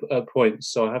health to points.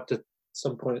 So I have to at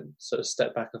some point sort of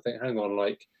step back and think, hang on,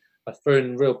 like I've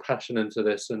thrown real passion into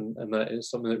this, and that is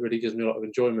something that really gives me a lot of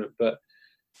enjoyment, but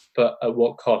at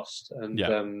what cost? And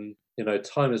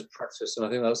time is precious, and I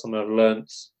think that's something I've learned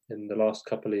in the last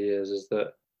couple of years, is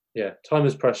that time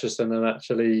is precious, and then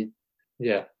actually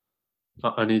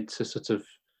I need to sort of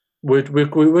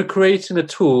we're creating a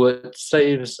tool that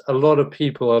saves a lot of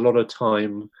people a lot of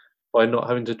time by not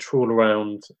having to trawl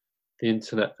around the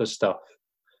internet for stuff.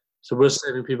 So we're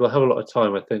saving people a hell of a lot of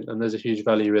time, I think, and there's a huge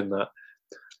value in that.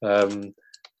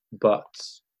 But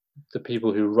the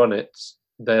people who run it,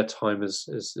 their time is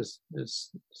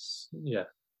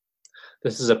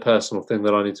this is a personal thing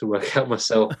that I need to work out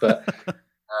myself, but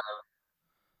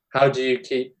how do you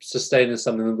keep sustaining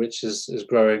something which is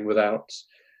growing without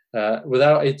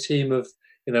a team of,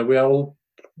 we are all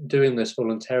doing this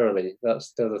voluntarily.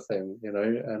 That's the other thing,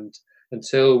 and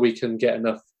until we can get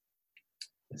enough,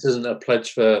 this isn't a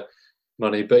pledge for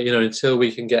money, but until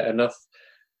we can get enough,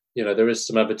 there is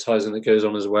some advertising that goes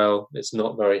on as well. It's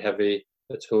not very heavy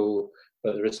at all,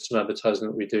 but there is some advertising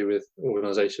that we do with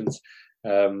organizations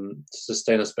to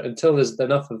sustain us. But until there's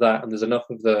enough of that, and there's enough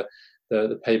of the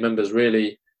paid members,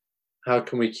 really, how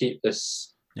can we keep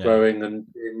this growing and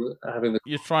having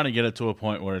You're trying to get it to a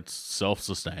point where it's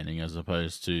self-sustaining as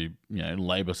opposed to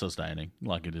labor-sustaining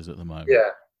like it is at the moment.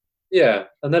 Yeah,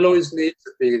 and there'll always need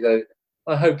to be, though.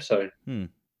 I hope so.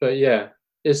 But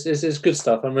it's good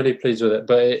stuff. I'm really pleased with it.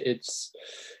 But it's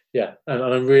and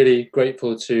I'm really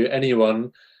grateful to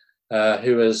anyone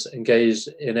who has engaged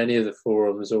in any of the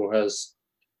forums or has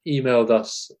emailed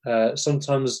us.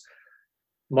 Sometimes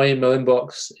my email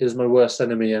inbox is my worst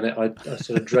enemy, and I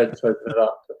sort of dread to open it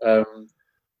up.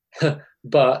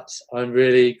 But I'm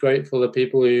really grateful to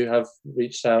people who have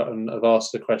reached out and have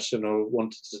asked a question or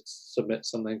wanted to submit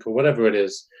something or whatever it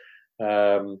is,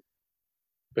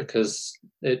 because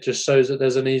it just shows that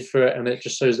there's a need for it, and it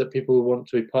just shows that people want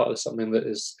to be part of something that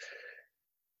is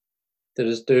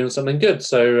doing something good.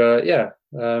 So I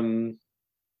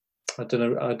don't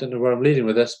know where I'm leading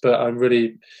with this, but I'm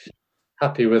really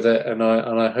happy with it, and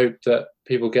I hope that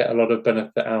people get a lot of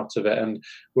benefit out of it. And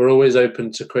we're always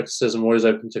open to criticism, always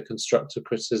open to constructive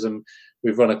criticism.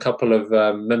 We've run a couple of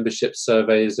membership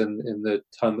surveys in the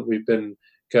time that we've been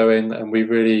going, and we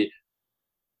really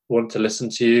want to listen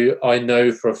to you. I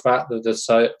know for a fact that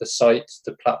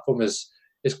the platform is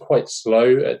quite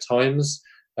slow at times.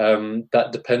 That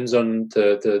depends on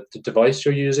the device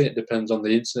you're using. It depends on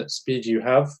the internet speed you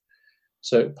have.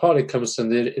 So it partly comes from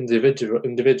the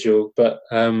individual, but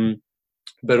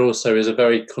also is a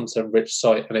very content-rich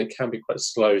site, and it can be quite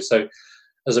slow. So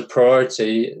as a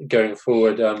priority going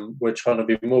forward, we're trying to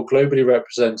be more globally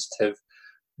representative,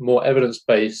 more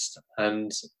evidence-based,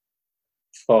 and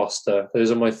faster.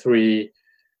 Those are my three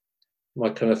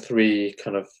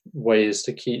kind of ways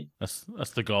to keep. That's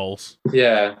the goals.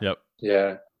 Yeah. Yep.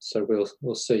 Yeah. So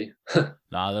we'll see.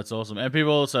 Nah, that's awesome. And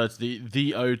people also, it's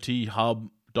the OTHub.com,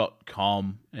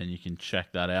 and you can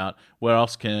check that out. Where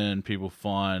else can people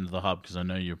find the hub? Because I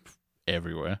know you're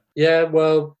everywhere. Yeah,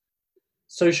 well,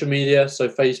 social media, so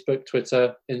Facebook,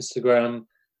 Twitter, Instagram,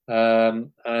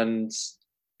 and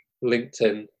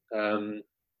LinkedIn.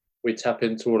 We tap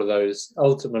into all of those.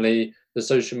 Ultimately, the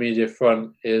social media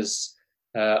front is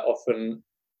often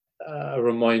a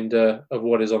reminder of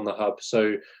what is on the hub.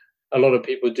 So a lot of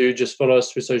people do just follow us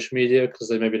through social media because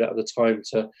they maybe don't have the time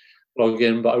to log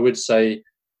in. But I would say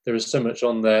there is so much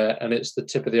on there, and it's the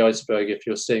tip of the iceberg. If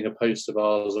you're seeing a post of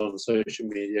ours on social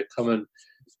media, come and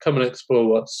explore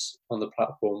what's on the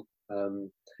platform,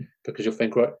 because you'll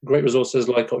think great resources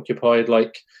like Occupied,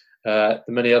 like the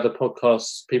many other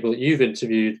podcasts, people that you've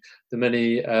interviewed, the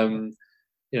many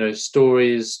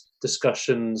stories,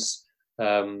 discussions,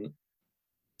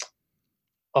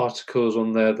 articles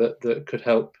on there that could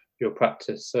help your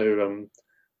practice. So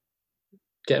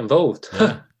get involved.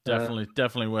 Yeah,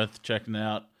 definitely worth checking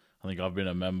out. I think I've been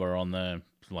a member on there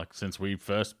like since we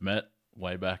first met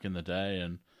way back in the day,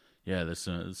 and yeah, there's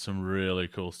some really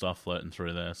cool stuff floating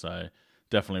through there. So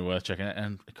definitely worth checking out,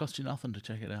 and it costs you nothing to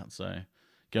check it out. So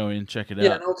go in, check it out.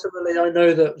 Yeah, and ultimately, I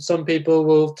know that some people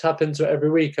will tap into it every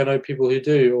week. I know people who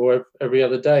do, or every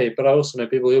other day. But I also know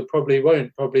people who probably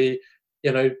won't. Probably,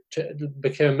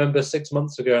 became a member 6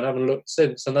 months ago and haven't looked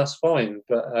since, and that's fine.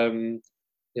 But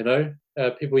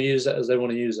people use it as they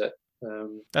want to use it.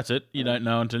 That's it. You don't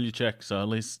know until you check. So at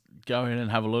least go in and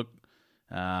have a look.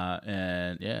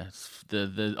 And yeah,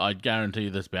 I guarantee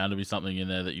there's bound to be something in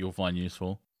there that you'll find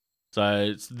useful. So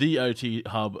it's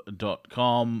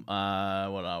theothub.com.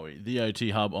 What are we? The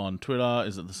OT Hub on Twitter.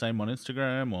 Is it the same on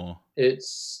Instagram or?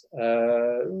 It's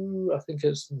I think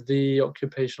it's the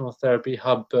Occupational Therapy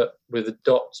Hub, but with a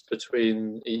dot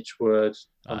between each word.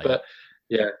 But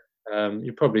yeah,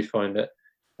 you probably find it.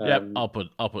 Yep, I'll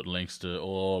put links to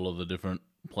all of the different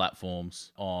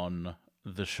platforms on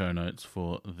the show notes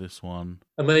for this one.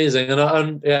 Amazing,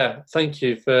 and thank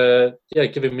you for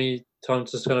giving me time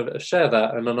to kind of share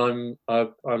that, and then I'm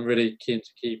really keen to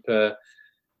keep.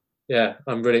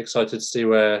 I'm really excited to see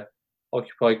where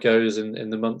Occupy goes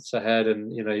in the months ahead,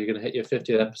 and you're going to hit your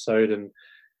 50th episode, and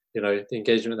the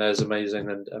engagement there is amazing,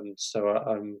 and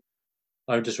so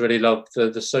I just really love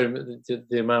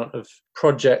the amount of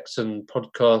projects and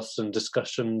podcasts and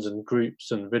discussions and groups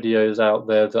and videos out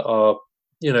there that are,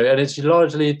 and it's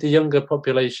largely the younger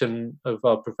population of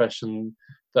our profession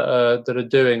that are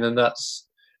doing, and that's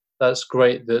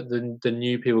great that the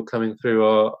new people coming through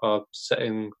are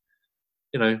setting,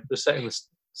 they're setting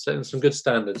some good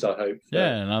standards, I hope.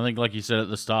 Yeah, and I think, like you said at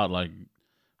the start, like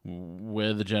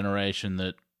we're the generation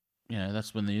that,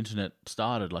 that's when the internet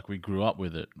started. Like we grew up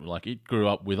with it. Like it grew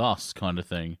up with us, kind of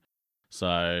thing.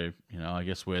 So, I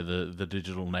guess we're the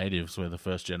digital natives. We're the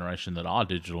first generation that are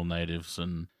digital natives,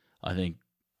 and I think,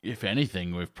 if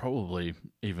anything, we're probably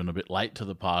even a bit late to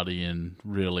the party in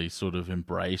really sort of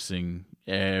embracing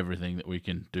everything that we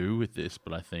can do with this.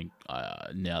 But I think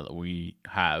now that we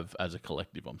have, as a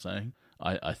collective,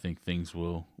 I think things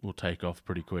will take off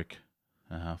pretty quick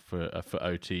for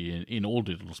OT in all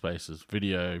digital spaces,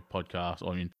 video, podcast.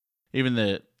 I mean, even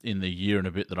in the year and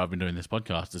a bit that I've been doing this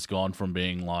podcast, it's gone from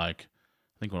being like,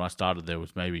 I think when I started there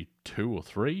was maybe 2 or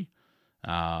 3,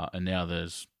 and now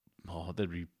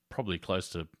there'd be probably close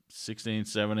to 16,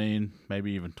 17,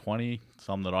 maybe even 20,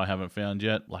 some that I haven't found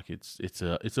yet. Like it's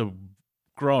a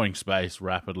growing space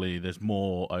rapidly. There's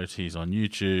more OTs on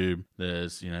YouTube.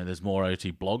 There's more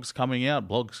OT blogs coming out.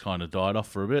 Blogs kind of died off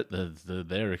for a bit.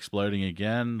 They're exploding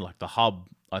again. Like the hub,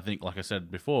 I think, like I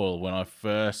said before, when I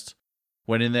first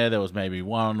went in there was maybe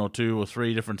 1 or 2 or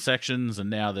 3 different sections, and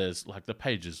now there's like the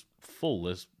page is full.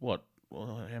 There's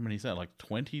how many is that? Like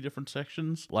 20 different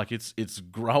sections? Like it's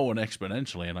growing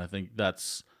exponentially, and I think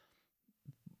that's,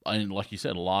 like you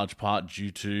said, a large part due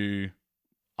to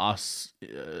us,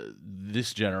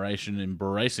 this generation,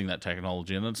 embracing that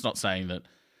technology. And it's not saying that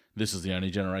this is the only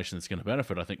generation that's going to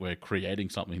benefit. I think we're creating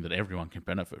something that everyone can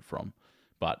benefit from.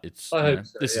 But it's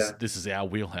this is our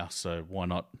wheelhouse, so why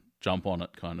not jump on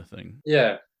it, kind of thing.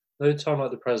 Yeah, no time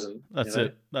like the present. That's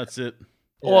it.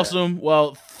 Yeah. Awesome.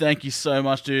 Well, thank you so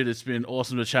much, dude. It's been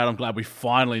awesome to chat. I'm glad we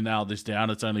finally nailed this down.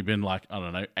 It's only been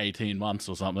 18 months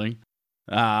or something.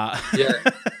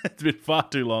 It's been far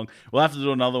too long. We'll have to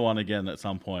do another one again at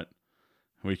some point.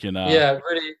 We can.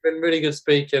 Really been really good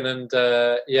speaking, and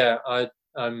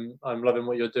I'm loving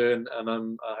what you're doing,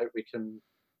 and I hope we can.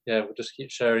 We'll just keep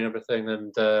sharing everything,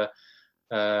 and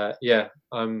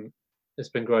it's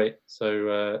been great.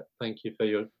 So thank you for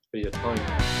your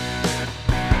time.